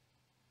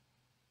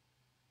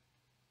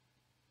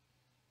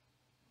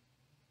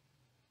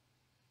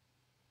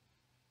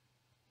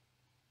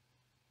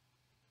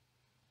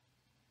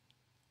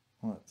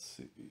 Let's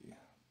see.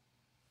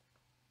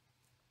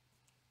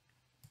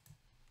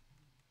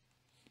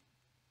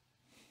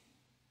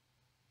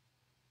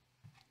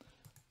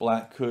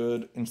 Black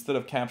could, instead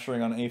of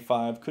capturing on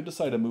a5, could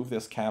decide to move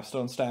this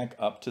capstone stack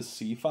up to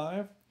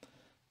c5.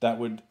 That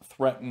would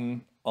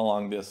threaten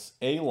along this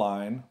a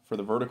line for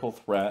the vertical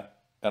threat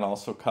and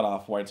also cut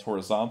off white's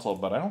horizontal,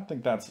 but I don't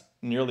think that's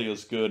nearly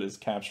as good as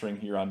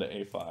capturing here onto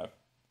a5.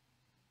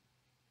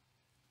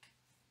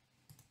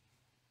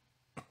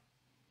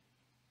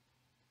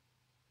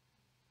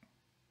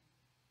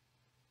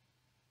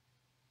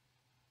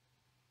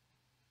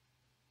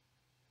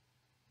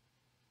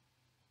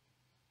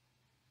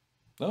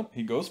 Nope,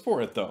 he goes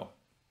for it though.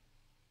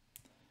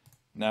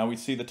 Now we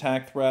see the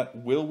tack threat.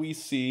 Will we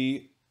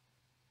see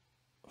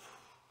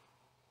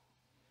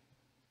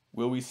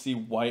Will we see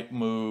white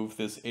move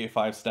this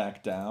a5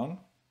 stack down?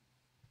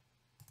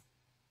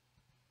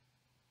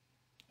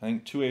 I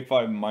think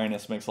 2a5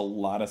 minus makes a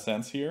lot of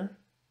sense here.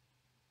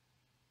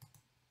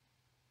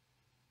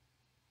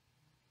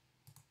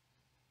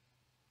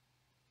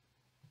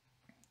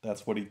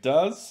 That's what he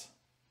does.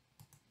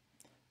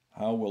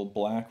 How will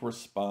black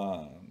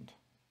respond?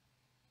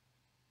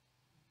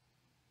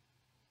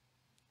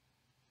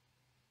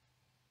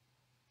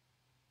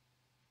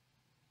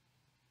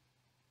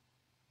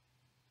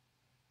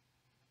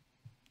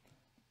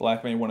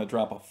 Black may want to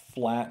drop a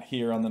flat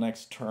here on the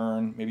next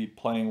turn, maybe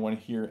playing one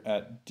here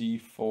at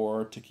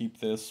d4 to keep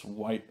this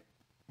white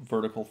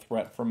vertical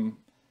threat from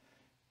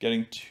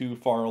getting too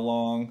far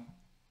along.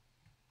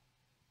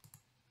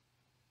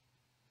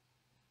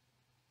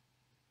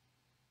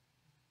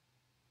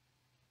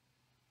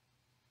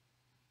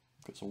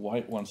 Because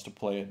white wants to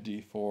play at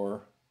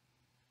d4.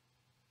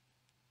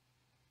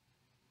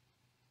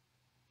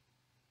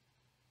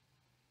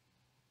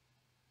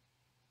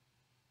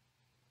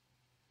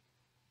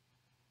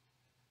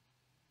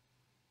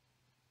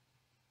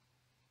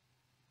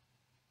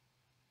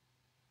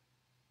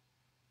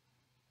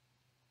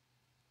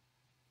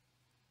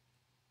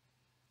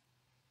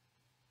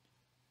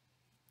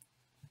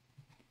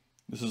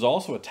 This is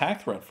also a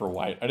attack threat for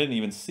white. I didn't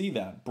even see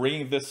that.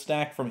 Bringing this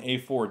stack from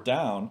a4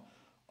 down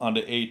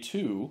onto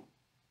a2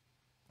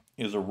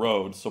 is a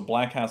road, so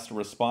black has to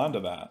respond to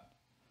that.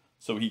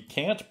 So he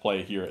can't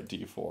play here at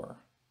d4.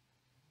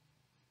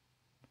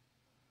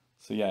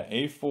 So yeah,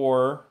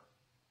 a4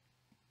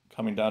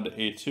 coming down to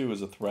a2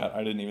 is a threat.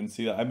 I didn't even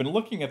see that. I've been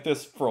looking at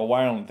this for a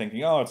while and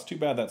thinking, oh, it's too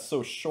bad that's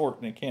so short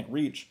and it can't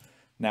reach.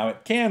 Now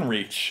it can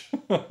reach.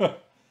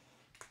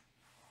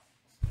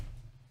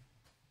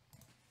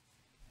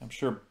 I'm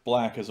sure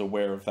black is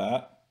aware of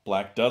that.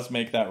 Black does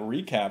make that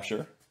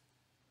recapture.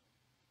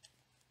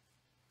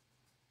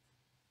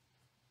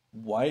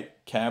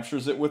 White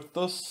captures it with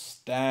the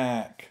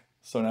stack.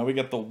 So now we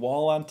get the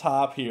wall on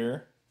top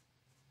here.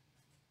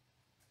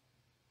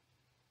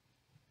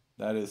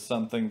 That is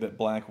something that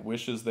black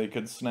wishes they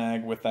could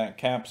snag with that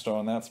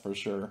capstone, that's for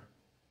sure.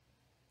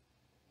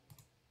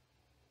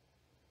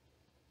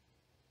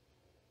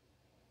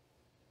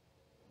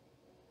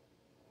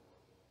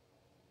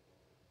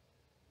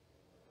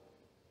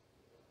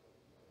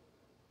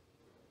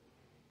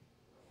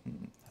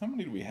 How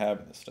many do we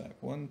have in this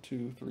stack? 1,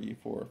 2, 3,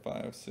 4,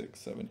 5, 6,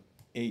 7,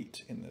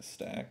 8 in this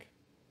stack.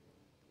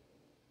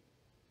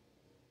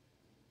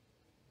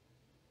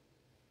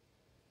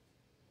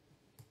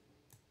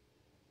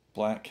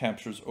 Black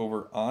captures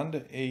over onto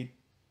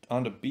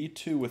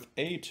b2 with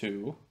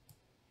a2.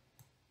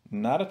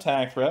 Not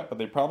attack threat, but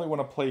they probably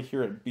want to play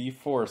here at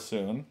b4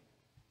 soon.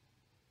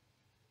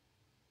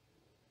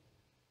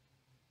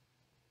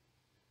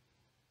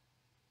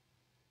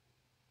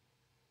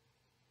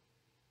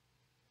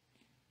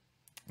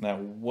 That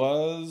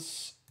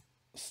was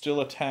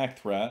still attack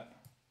threat.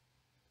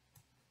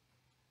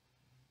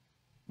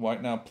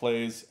 White now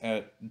plays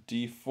at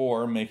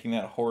d4, making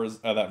that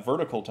that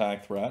vertical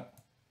attack threat.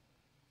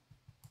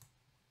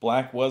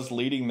 Black was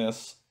leading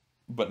this,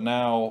 but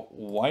now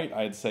white,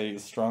 I'd say,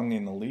 is strongly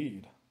in the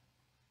lead.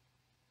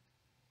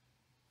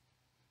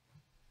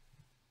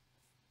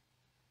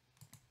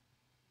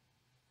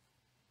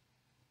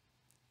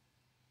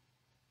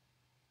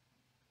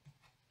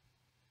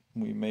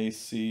 We may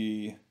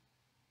see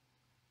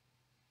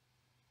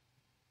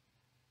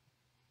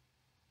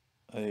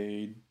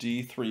a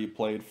d3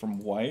 played from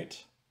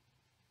white.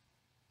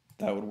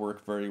 That would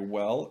work very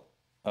well.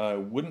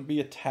 Wouldn't be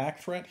attack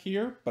threat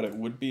here, but it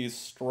would be a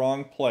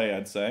strong play,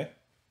 I'd say.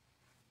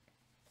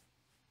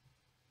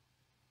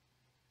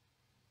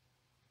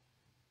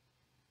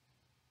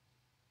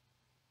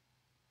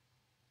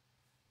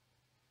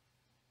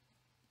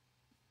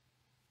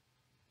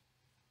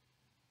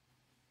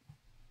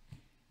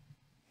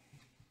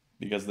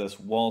 Because this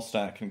wall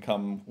stack can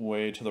come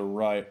way to the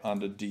right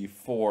onto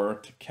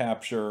d4 to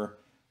capture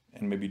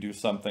and maybe do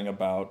something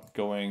about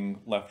going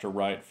left or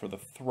right for the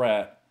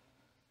threat.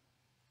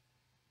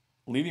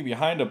 Leaving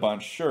behind a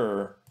bunch,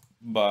 sure,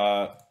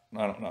 but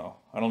I don't know.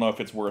 I don't know if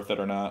it's worth it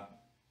or not.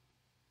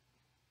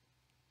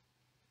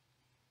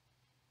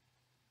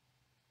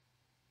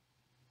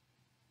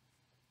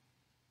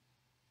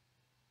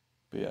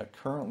 But yeah,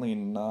 currently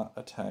not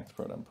attack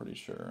threat, I'm pretty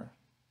sure.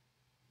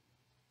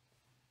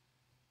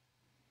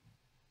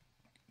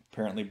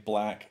 Apparently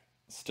black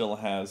still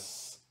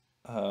has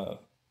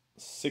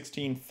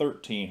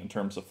 16-13 in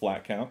terms of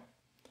flat count.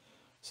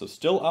 So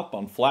still up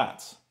on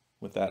flats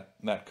with that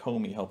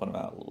komi helping him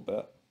out a little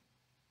bit.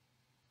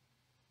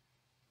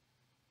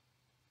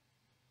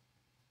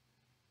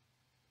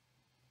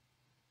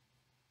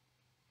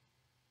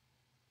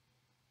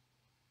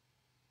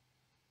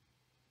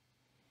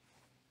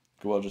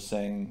 Well, just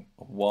saying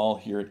a wall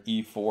here at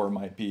e4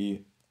 might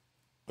be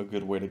a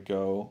good way to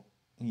go.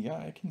 Yeah,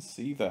 I can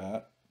see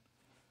that.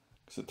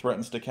 Because it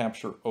threatens to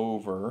capture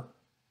over.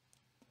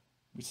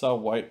 We saw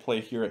white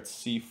play here at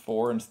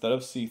c4 instead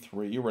of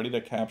c3, ready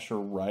to capture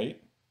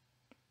right.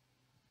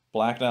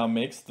 Black now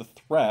makes the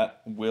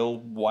threat. Will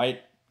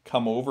white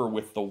come over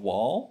with the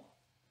wall.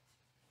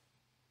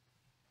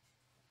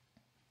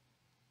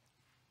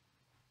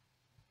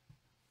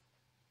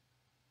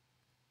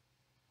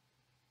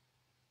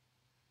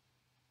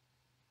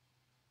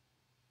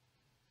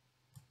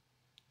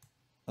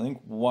 I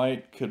think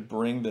white could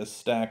bring this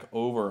stack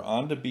over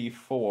onto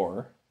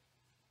b4.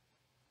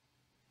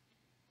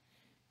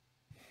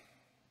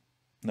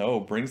 No,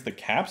 brings the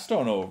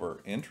capstone over.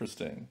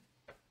 Interesting.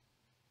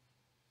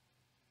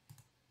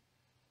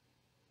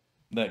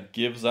 That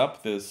gives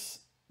up this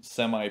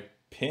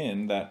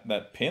semi-pin,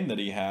 that pin that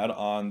he had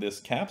on this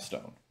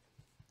capstone.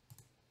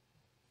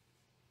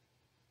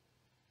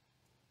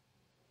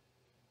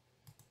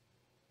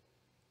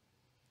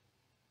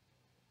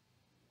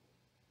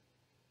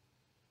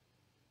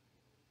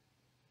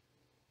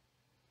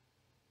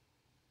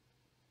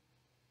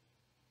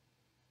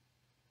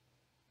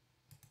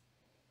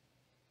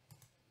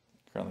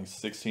 Currently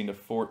 16 to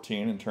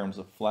 14 in terms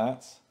of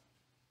flats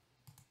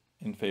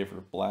in favor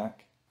of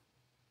black.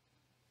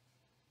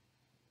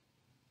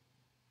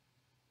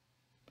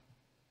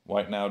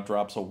 White now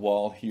drops a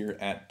wall here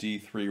at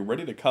d3,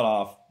 ready to cut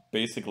off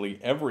basically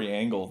every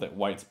angle that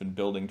white's been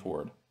building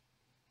toward.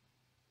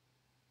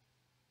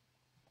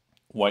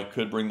 White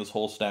could bring this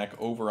whole stack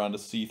over onto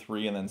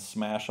c3 and then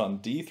smash on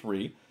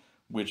d3,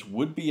 which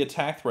would be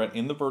attack threat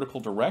in the vertical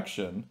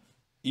direction.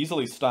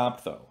 Easily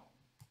stopped, though.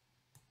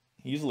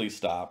 Easily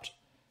stopped.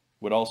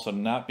 Would also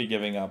not be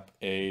giving up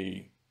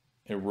a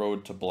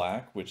road to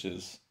black, which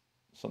is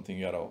something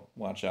you gotta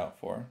watch out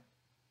for.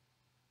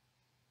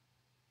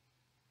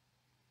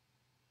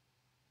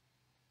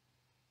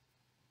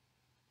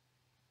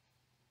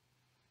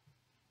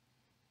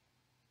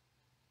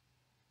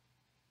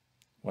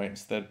 White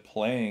instead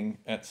playing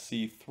at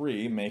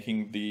c3,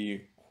 making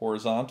the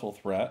horizontal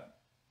threat.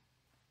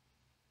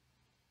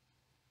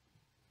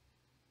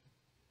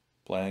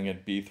 Playing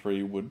at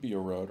b3 would be a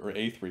road, or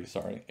a3,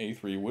 sorry.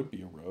 a3 would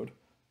be a road.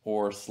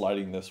 Or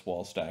sliding this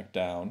wall stack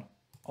down,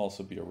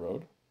 also be a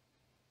road.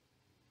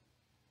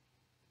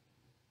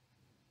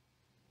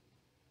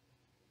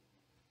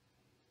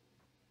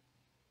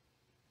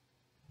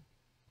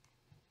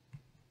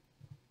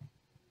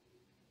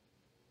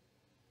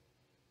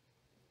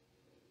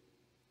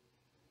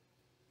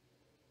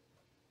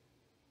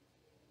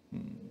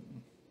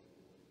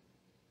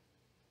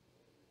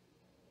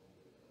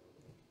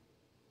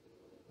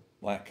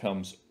 Black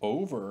comes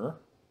over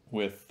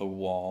with the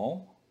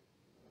wall.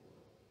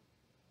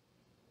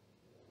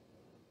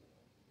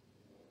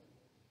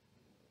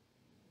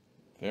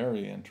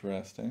 Very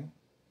interesting.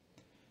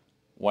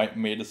 White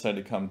may decide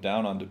to come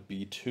down onto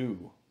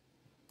b2,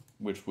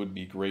 which would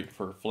be great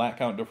for flat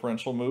count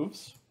differential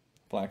moves.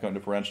 Flat count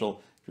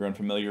differential, if you're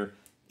unfamiliar,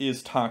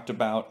 is talked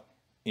about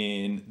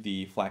in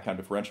the flat count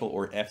differential,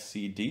 or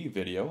FCD,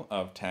 video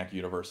of Tak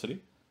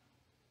University.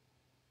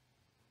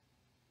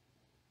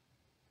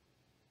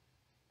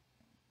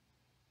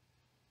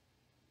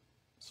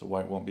 So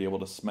white won't be able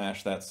to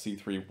smash that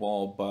c3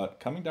 wall,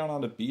 but coming down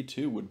onto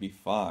b2 would be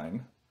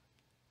fine.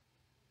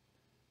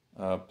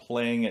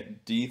 Playing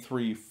at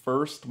d3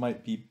 first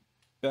might be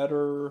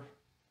better.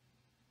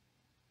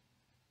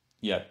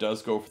 Yeah, it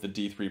does go for the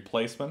d3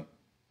 placement.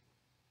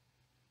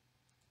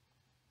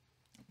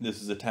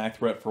 This is attack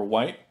threat for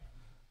white.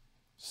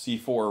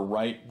 c4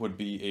 right would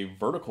be a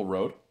vertical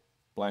road.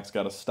 Black's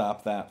got to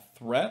stop that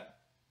threat.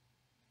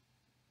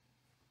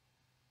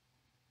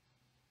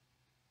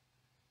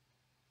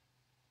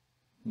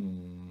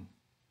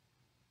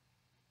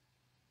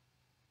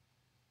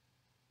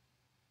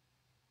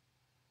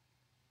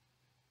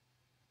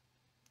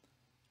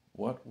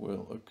 What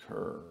will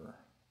occur?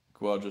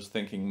 Well, just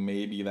thinking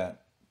maybe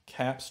that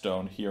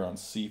capstone here on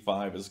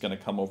c5 is going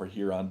to come over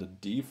here onto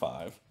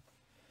d5.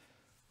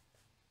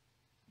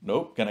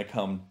 Nope, going to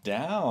come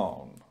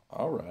down.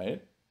 All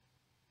right.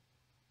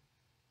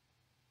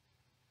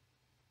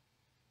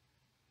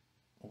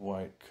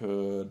 White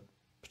could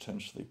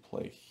potentially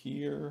play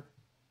here.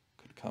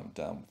 Could come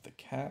down with the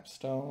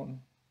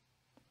capstone.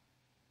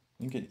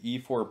 I think an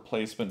e4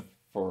 placement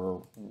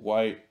for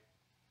white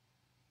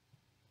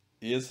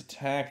is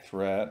attack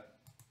threat,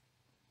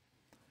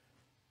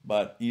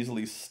 but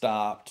easily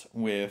stopped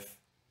with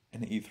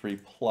an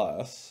e3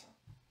 plus.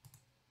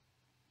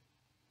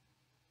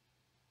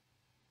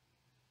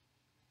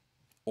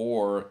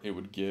 Or it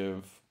would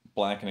give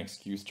black an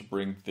excuse to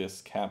bring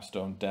this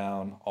capstone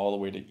down all the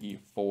way to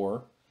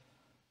e4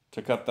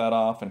 to cut that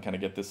off and kind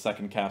of get this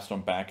second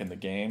capstone back in the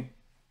game.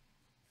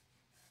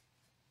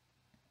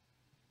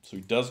 So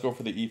he does go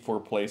for the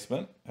e4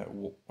 placement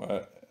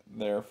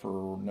there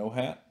for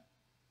Nohat.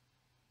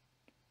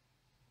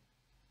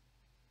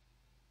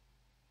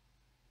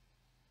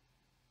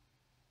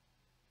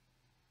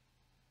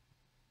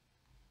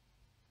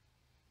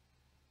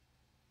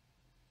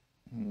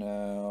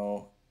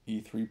 Now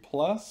e3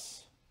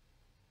 plus.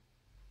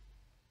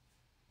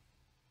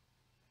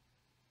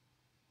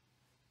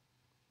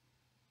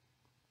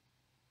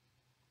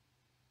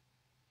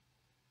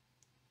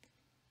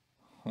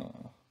 Huh.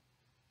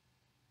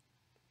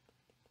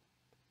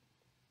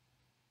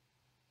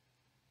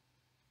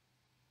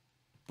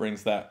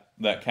 Brings that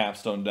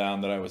capstone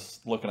down that I was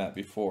looking at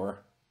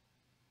before.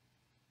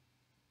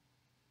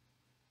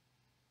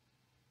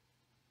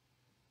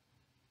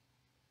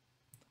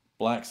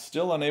 Black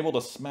still unable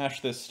to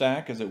smash this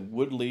stack, as it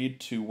would lead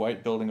to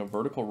white building a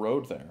vertical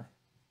road there.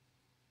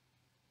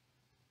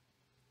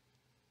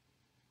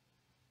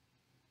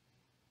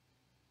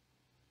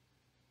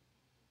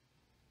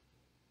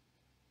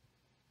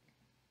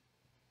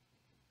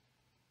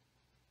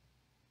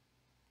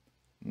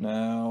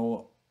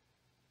 Now,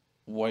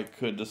 white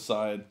could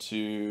decide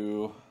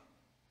to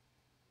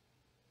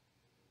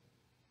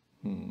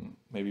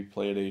maybe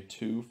play at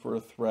A2 for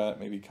a threat,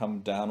 maybe come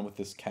down with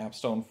this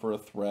capstone for a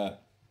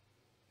threat.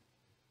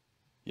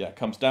 Yeah, it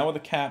comes down with a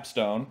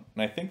capstone,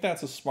 and I think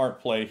that's a smart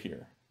play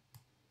here.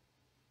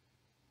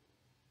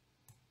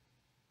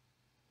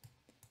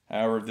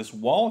 However, if this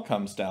wall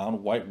comes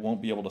down, white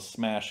won't be able to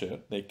smash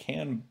it. They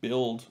can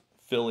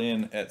fill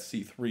in at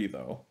C3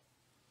 though.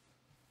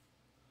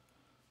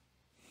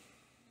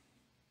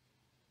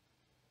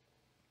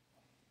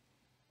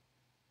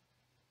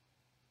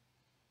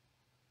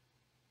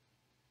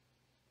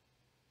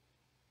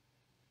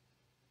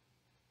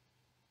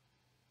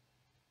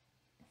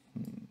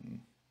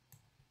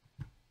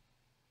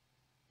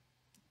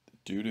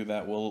 Due to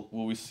that, will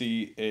we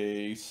see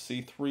a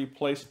C3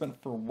 placement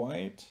for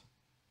white?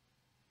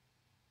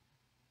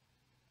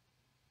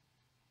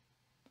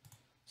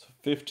 So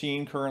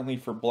 15 currently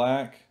for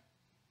black.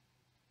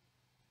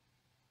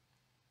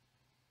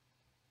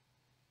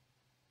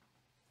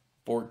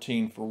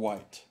 $14 for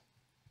white.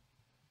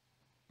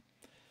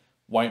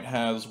 White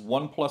has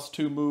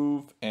 1+2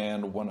 move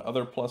and one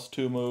other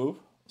 +2 move,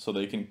 so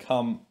they can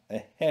come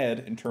ahead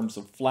in terms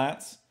of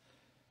flats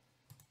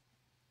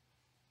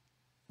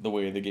the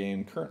way the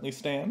game currently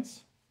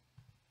stands.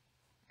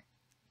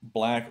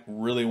 Black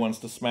really wants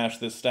to smash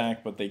this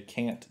stack, but they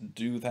can't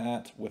do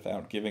that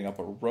without giving up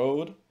a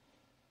road.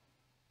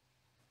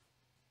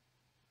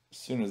 As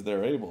soon as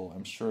they're able,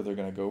 I'm sure they're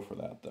going to go for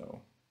that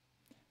though.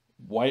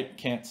 White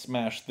can't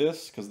smash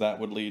this because that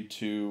would lead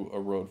to a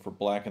road for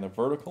black in the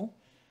vertical.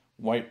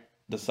 White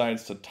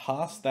decides to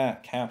toss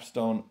that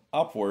capstone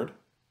upward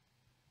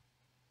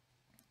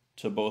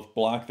to both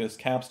block this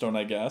capstone,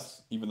 I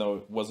guess, even though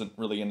it wasn't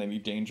really in any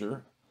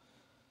danger,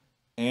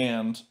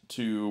 and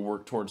to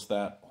work towards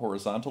that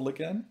horizontal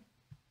again.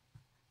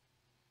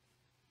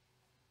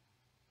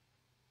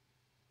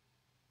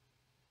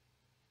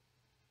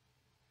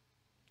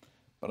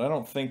 But I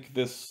don't think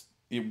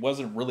it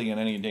wasn't really in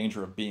any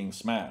danger of being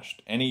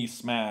smashed. Any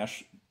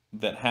smash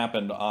that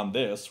happened on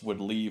this would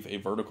leave a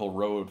vertical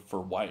road for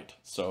white.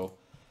 So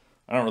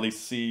I don't really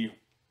see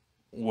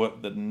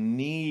what the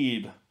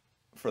need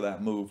for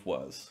that move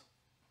was.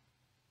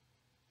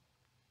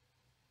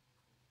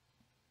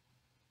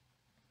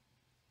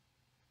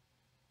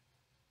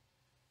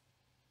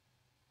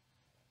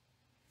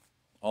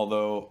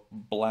 Although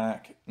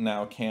black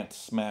now can't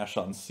smash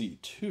on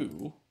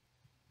C2,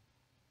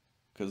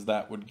 because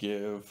that would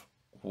give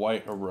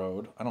white a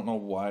road. I don't know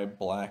why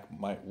black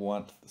might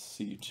want the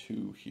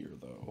C2 here,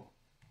 though.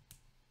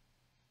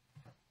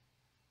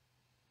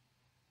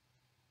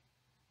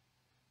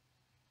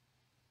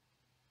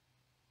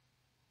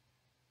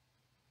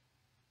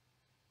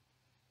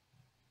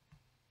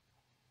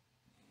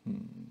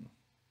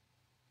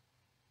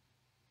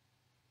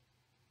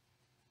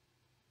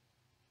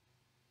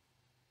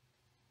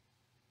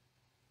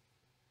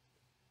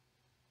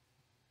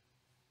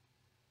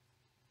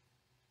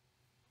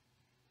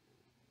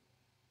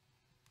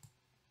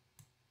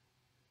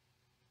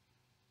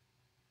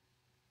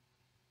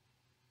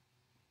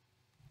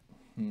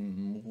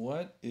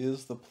 What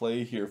is the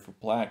play here for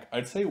black?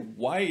 I'd say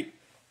white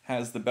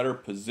has the better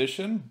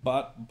position,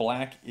 but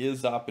black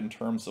is up in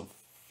terms of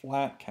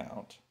flat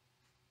count.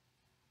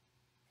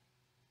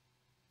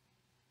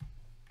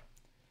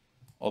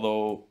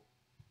 Although,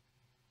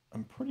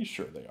 I'm pretty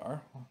sure they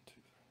are. 1, 2,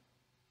 3.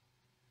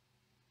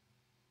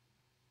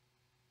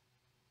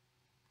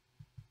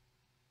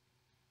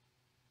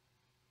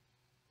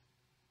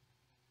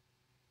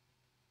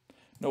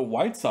 No,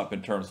 white's up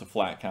in terms of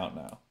flat count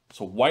now.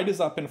 So white is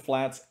up in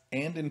flats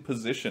and in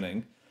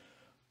positioning.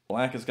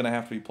 Black is going to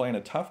have to be playing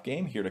a tough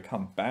game here to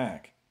come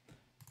back.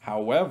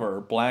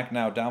 However, black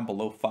now down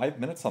below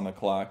 5 minutes on the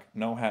clock.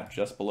 Nohat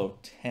just below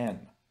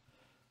 10.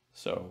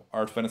 So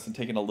archvenison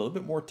taking a little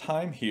bit more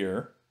time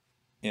here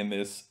in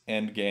this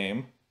end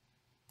game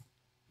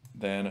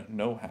than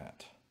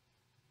Nohat.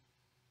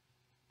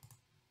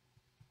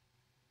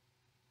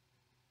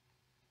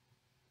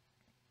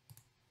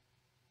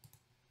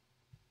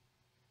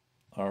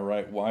 All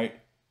right,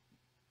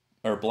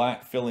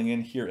 black filling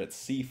in here at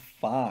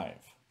C5.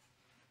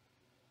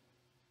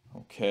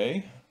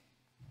 Okay.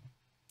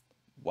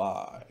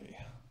 Why?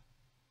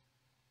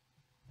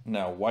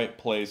 Now white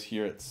plays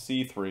here at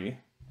C3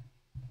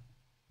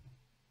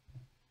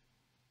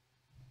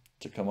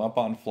 to come up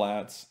on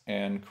flats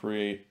and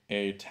create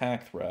a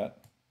tack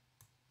threat.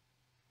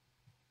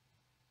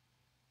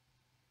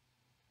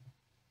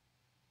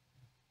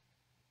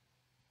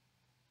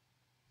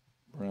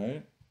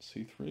 Right?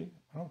 C3?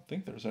 I don't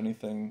think there's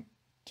anything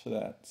to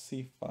that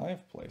c5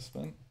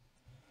 placement.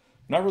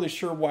 Not really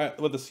sure what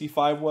the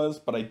c5 was,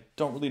 but I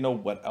don't really know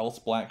what else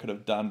black could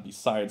have done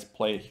besides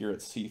play here at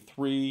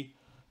c3.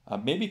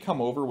 Maybe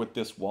come over with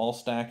this wall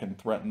stack and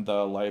threaten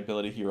the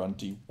liability here on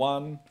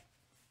d1.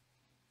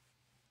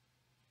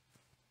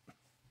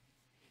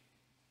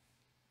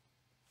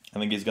 I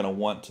think he's going to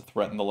want to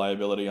threaten the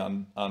liability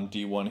on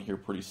d1 here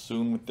pretty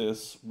soon with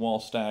this wall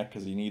stack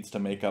because he needs to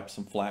make up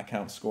some flat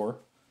count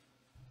score.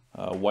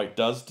 White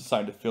does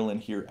decide to fill in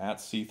here at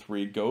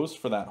c3, goes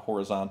for that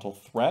horizontal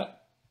threat.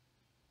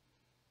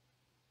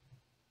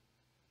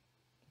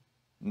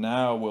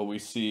 Now will we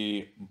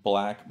see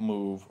black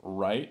move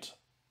right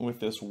with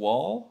this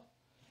wall?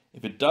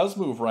 If it does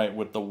move right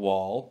with the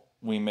wall,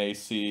 we may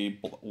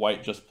see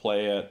white just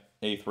play at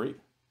a3.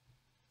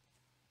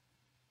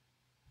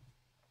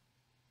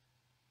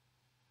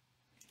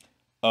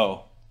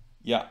 Oh,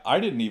 yeah, I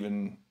didn't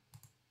even...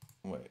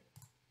 Wait.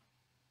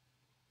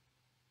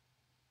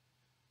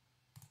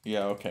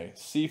 Yeah, okay.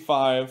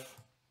 c5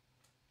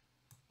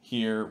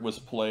 here was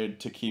played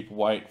to keep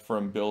white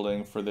from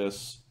building for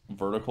this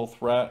vertical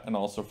threat and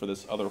also for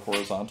this other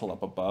horizontal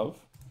up above.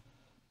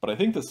 But I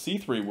think the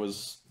c3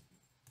 was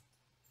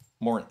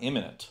more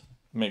imminent.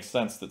 It makes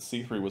sense that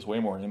c3 was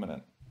way more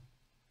imminent.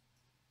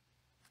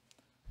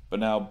 But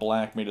now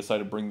black may decide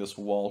to bring this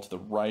wall to the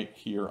right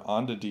here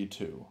onto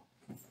d2.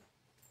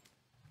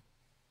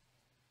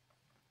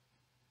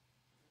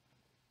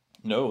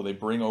 No, they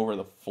bring over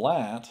the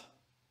flat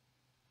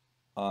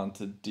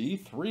onto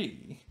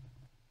d3,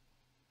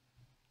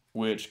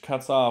 which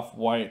cuts off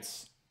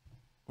white's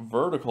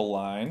vertical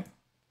line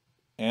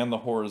and the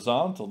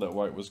horizontal that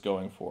white was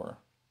going for.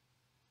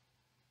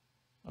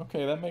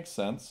 Okay, that makes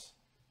sense.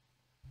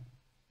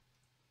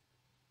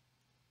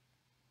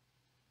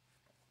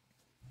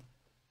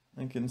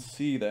 I can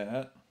see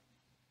that.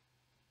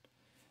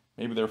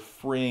 Maybe they're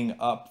freeing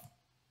up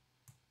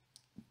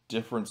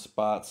different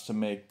spots to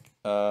make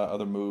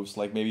other moves,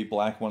 like maybe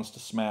black wants to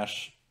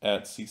smash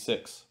at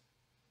c6.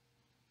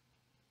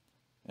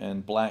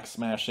 And black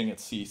smashing at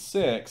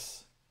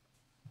c6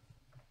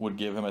 would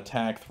give him a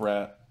tag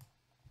threat.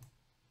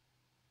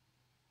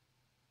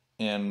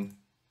 And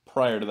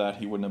prior to that,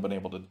 he wouldn't have been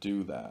able to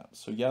do that.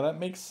 So yeah, that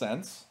makes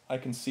sense. I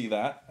can see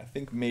that. I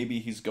think maybe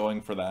he's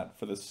going for that,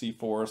 for the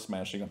c4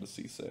 smashing onto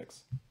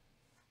c6.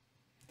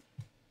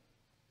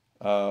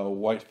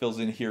 White fills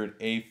in here at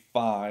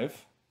a5.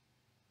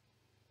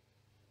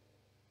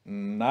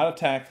 Not a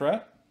tag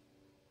threat.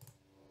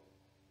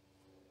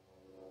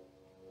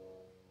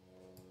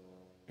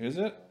 Is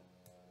it?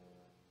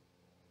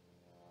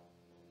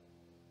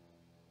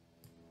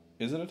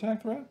 Is it a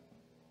tag threat?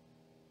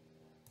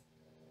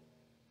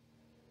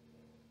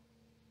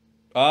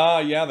 Ah,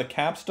 yeah, the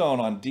capstone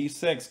on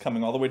d6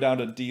 coming all the way down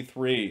to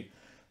d3.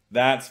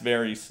 That's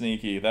very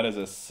sneaky. That is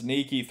a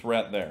sneaky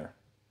threat there.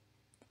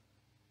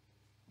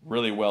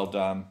 Really well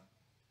done.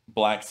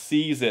 Black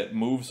sees it,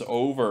 moves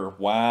over.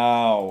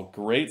 Wow,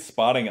 great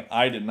spotting.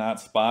 I did not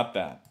spot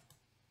that.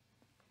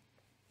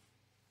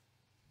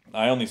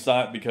 I only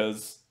saw it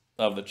because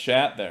of the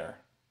chat there.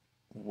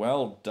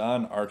 Well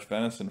done,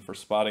 archvenison, for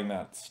spotting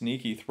that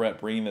sneaky threat,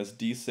 bringing this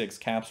d6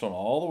 capstone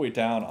all the way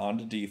down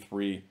onto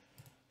d3.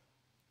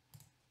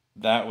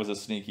 That was a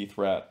sneaky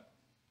threat.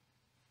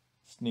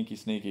 Sneaky,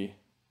 sneaky.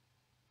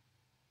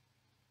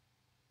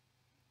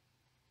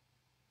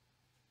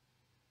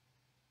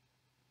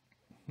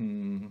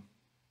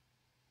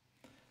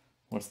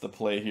 What's the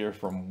play here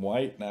from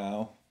white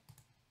now?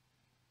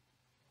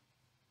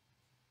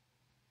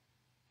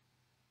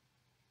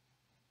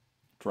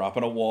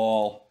 Dropping a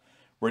wall.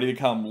 Ready to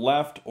come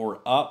left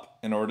or up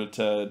in order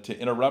to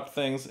interrupt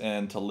things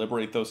and to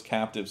liberate those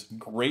captives.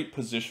 Great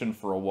position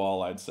for a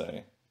wall, I'd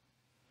say.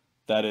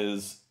 That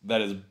is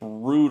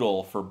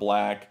brutal for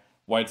black.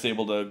 White's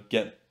able to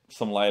get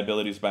some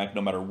liabilities back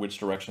no matter which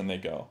direction they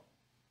go.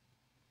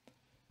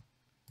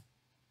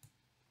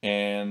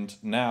 And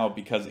now,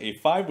 because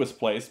a5 was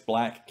placed,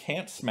 black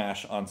can't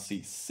smash on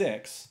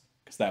c6,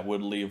 because that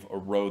would leave a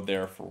road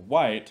there for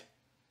white.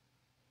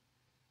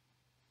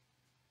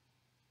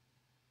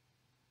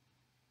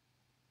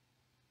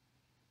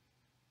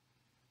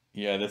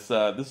 Yeah, this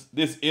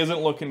isn't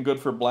looking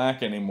good for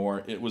black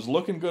anymore. It was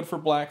looking good for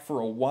black for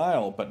a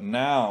while, but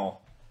now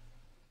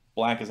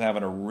black is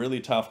having a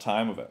really tough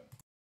time of it.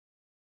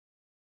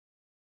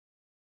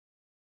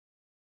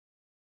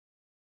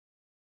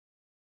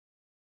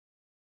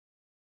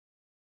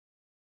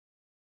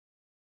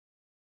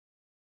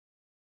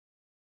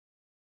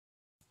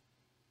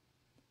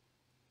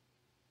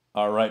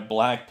 All right,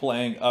 black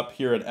playing up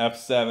here at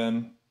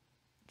f7,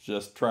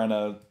 just trying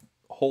to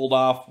hold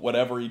off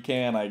whatever he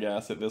can, I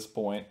guess, at this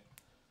point.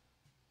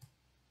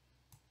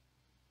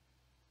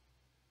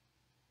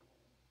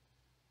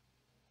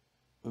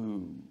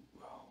 Ooh.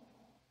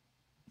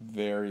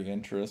 Very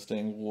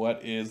interesting.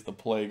 What is the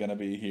play going to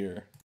be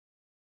here?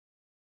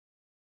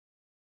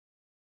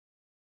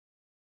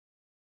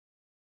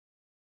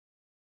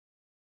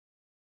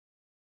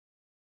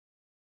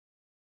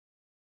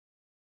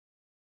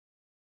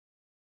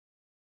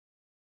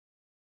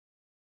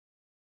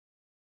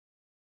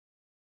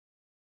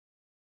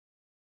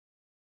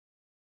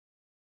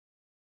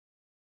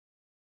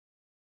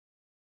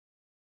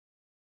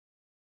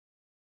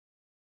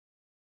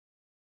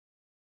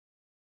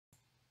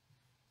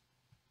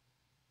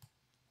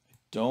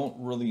 don't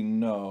really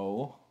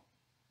know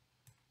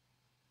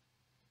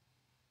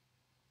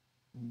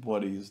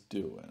what he's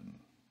doing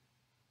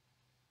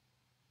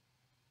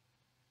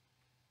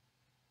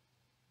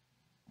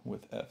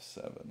with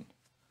f7.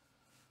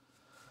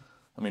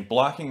 I mean,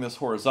 blocking this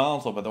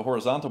horizontal, but the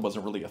horizontal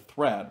wasn't really a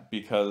threat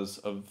because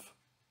of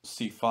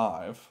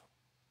c5.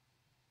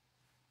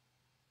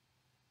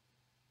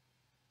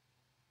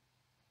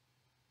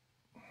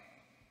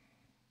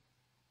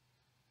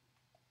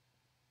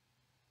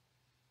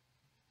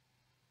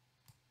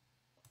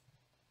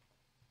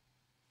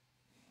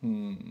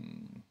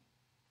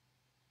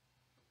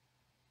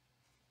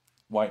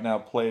 White now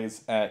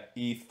plays at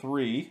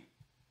e3.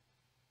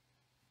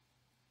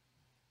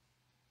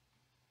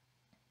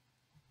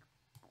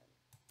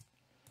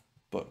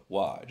 But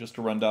why? Just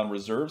to run down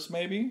reserves,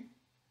 maybe?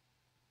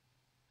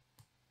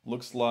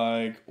 Looks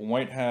like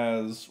white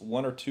has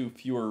 1 or 2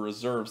 fewer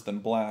reserves than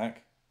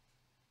black.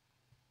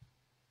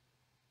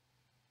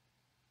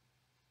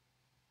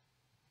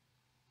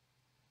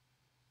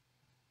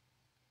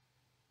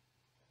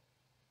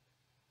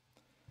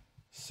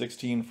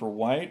 $16 for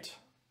white.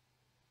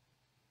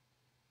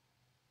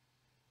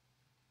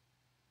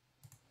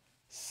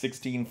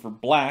 16 for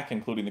black,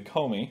 including the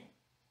komi.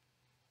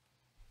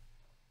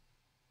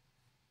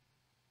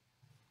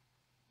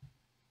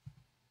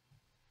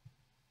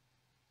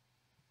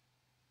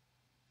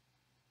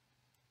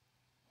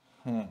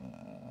 Huh.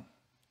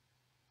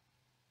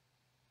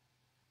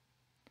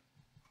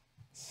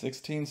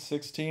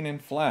 16-16 in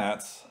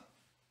flats.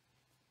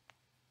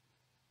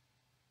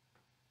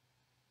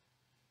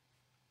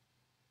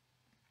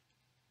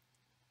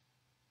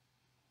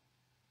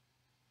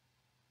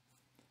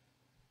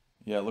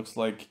 Yeah, it looks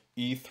like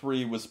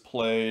e3 was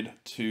played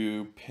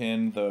to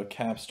pin the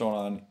capstone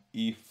on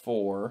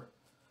e4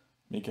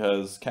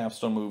 because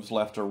capstone moves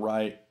left or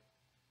right.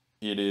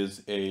 It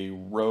is a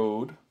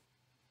road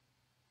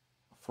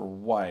for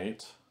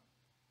white.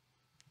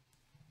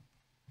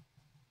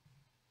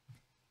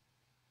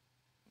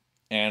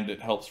 And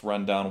it helps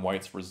run down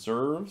white's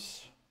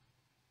reserves.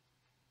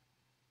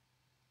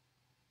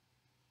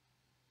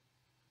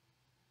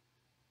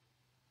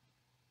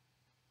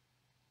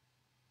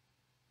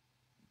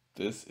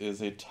 This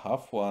is a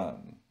tough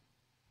one.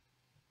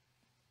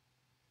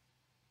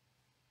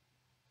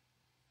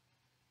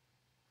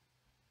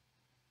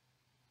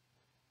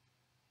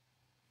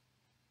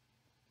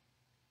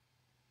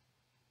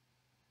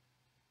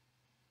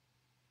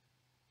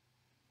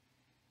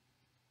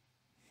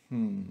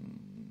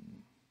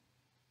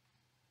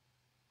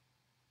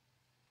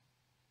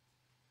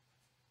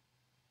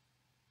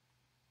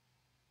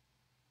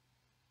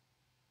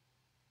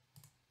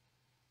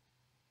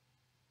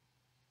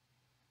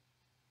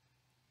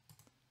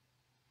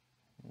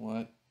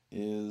 What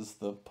is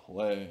the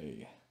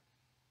play?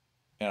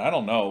 And I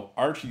don't know.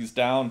 Archie's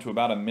down to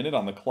about a minute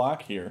on the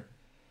clock here.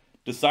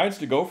 Decides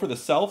to go for the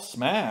self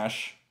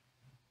smash.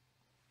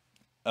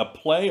 A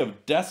play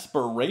of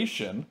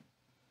desperation.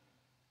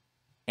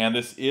 And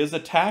this is a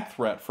tack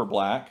threat for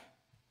black.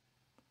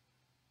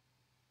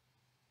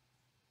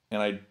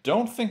 And I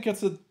don't think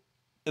it's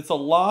a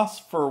loss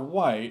for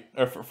white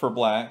or for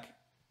black.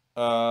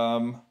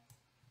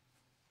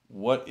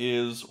 What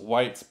is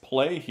white's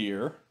play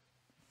here?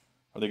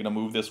 Are they going to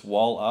move this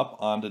wall up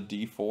onto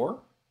d4?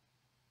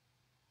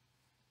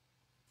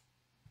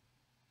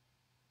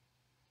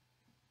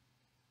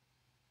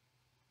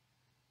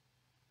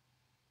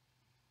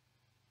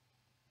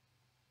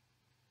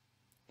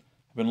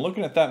 I've been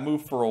looking at that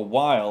move for a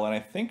while, and I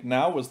think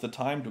now was the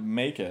time to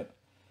make it.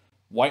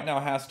 White now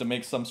has to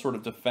make some sort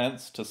of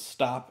defense to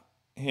stop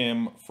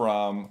him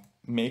from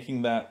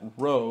making that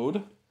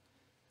road.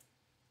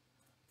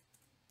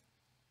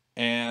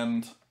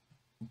 And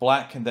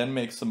black can then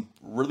make some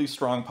really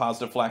strong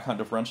positive flat count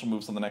differential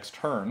moves on the next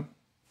turn.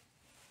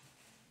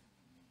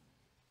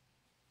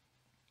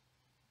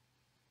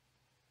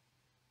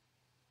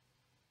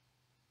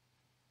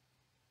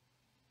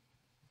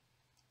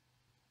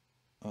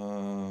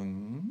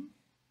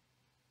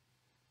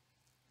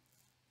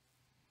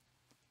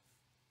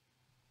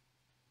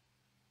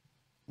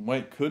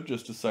 White could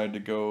just decide to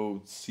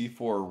go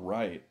c4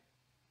 right.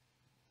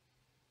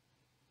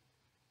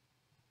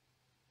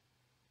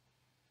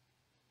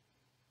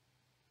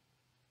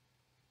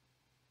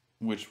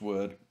 Which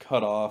would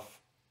cut off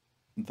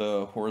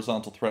the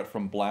horizontal threat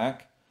from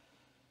black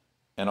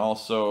and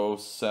also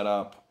set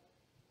up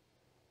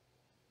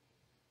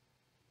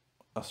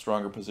a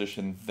stronger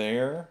position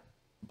there.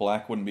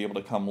 Black wouldn't be able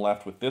to come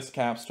left with this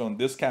capstone.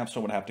 This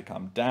capstone would have to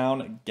come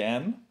down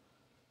again.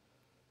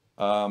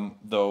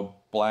 Though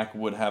black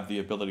would have the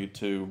ability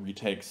to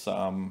retake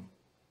some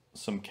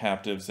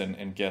captives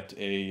and get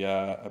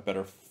a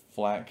better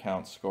flat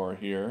count score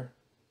here.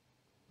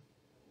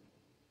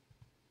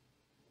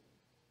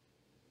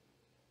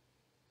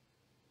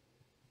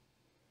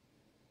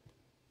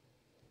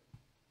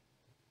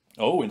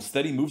 Oh,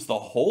 instead he moves the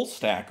whole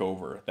stack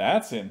over.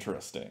 That's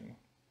interesting.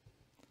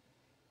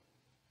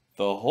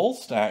 The whole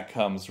stack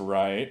comes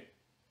right.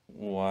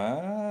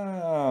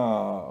 Wow.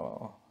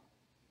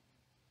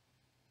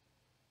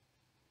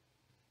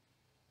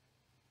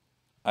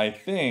 I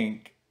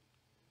think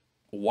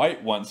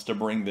white wants to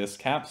bring this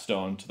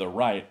capstone to the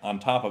right on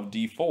top of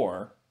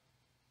d4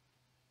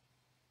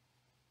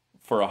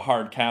 for a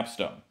hard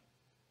capstone.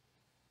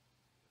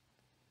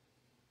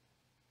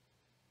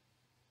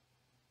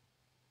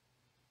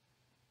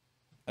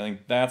 I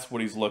think that's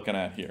what he's looking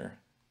at here.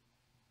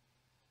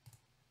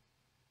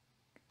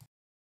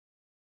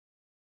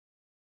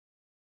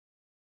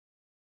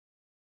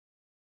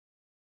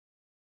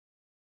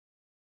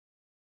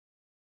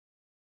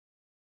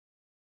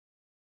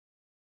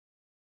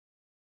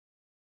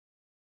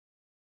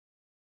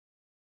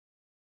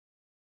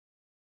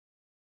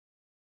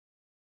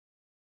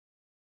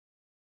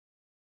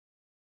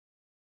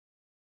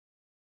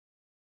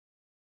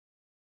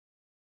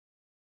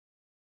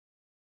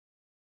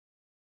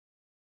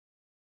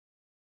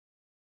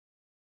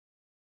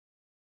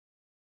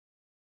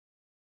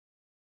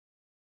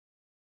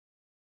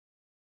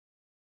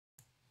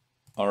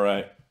 All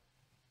right.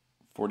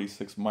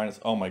 46 minus.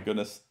 Oh my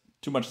goodness.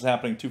 Too much is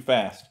happening too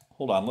fast.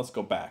 Hold on, let's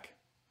go back.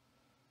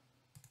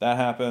 That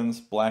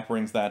happens. Black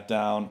brings that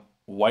down.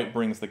 White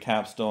brings the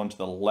capstone to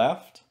the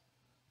left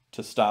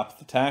to stop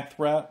the attack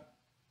threat.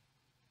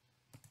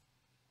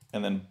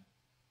 And then,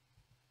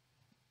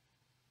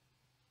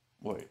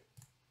 wait.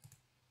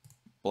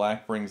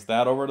 Black brings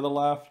that over to the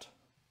left.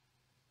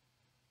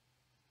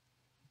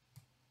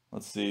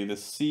 Let's see,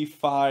 this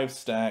C5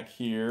 stack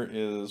here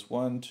is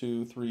 1,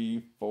 2,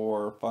 3,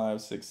 4,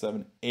 5, 6,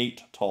 7,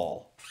 8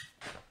 tall.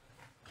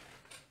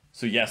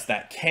 So yes,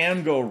 that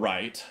can go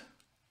right.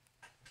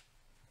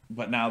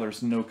 But now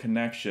there's no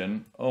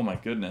connection. Oh my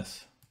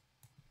goodness.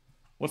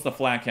 What's the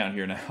flat count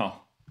here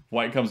now?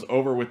 White comes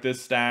over with this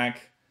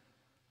stack.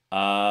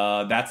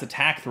 That's a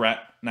tack threat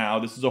now.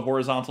 This is a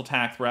horizontal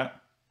tack threat.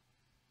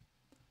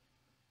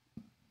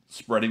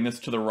 Spreading this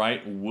to the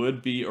right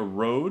would be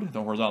erode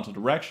the horizontal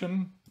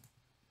direction.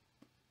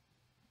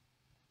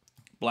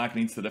 Black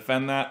needs to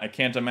defend that. I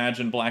can't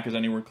imagine black is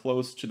anywhere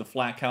close to the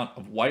flat count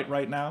of white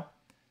right now.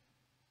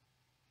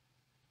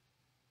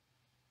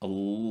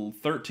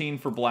 13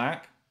 for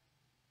black.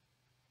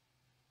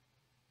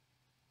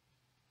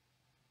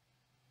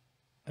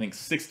 I think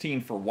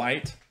 16 for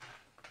white.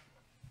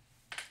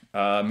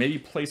 Maybe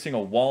placing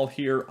a wall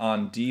here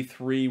on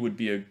D3 would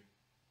be a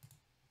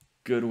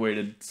good way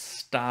to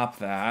stop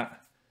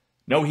that.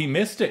 No, he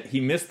missed it. He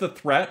missed the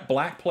threat.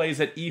 Black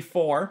plays at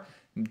E4.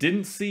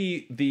 Didn't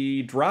see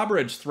the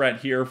drawbridge threat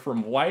here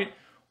from white.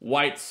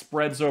 White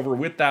spreads over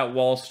with that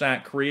wall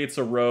stack, creates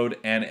a road,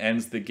 and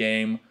ends the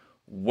game.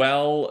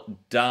 Well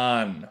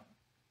done.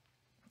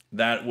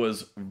 That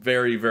was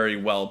very, very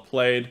well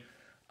played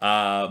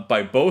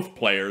by both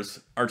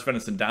players.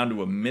 Archvenison down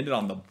to a minute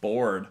on the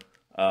board.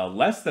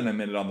 Less than a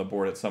minute on the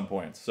board at some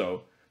point.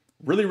 So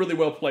really, really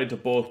well played to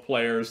both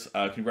players.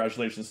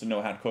 Congratulations to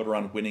NohatCoder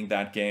on winning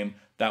that game.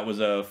 That was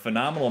a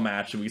phenomenal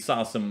match, and we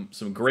saw some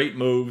great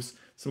moves.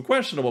 Some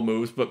questionable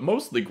moves, but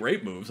mostly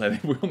great moves. I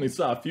think we only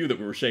saw a few that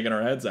we were shaking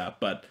our heads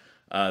at, but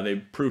they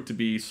proved to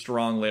be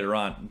strong later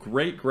on.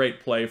 Great, great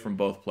play from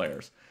both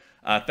players.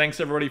 Thanks,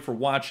 everybody, for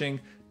watching.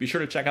 Be sure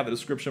to check out the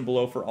description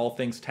below for all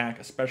things TAK,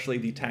 especially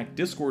the TAK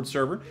Discord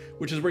server,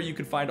 which is where you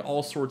can find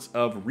all sorts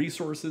of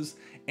resources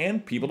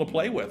and people to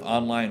play with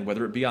online,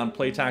 whether it be on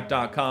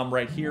playtak.com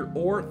right here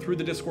or through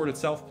the Discord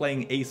itself,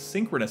 playing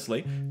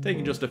asynchronously,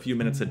 taking just a few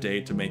minutes a day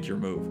to make your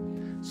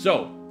move.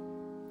 So,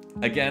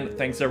 again,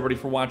 thanks everybody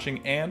for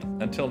watching, and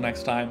until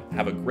next time,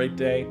 have a great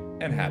day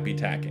and happy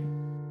tacking.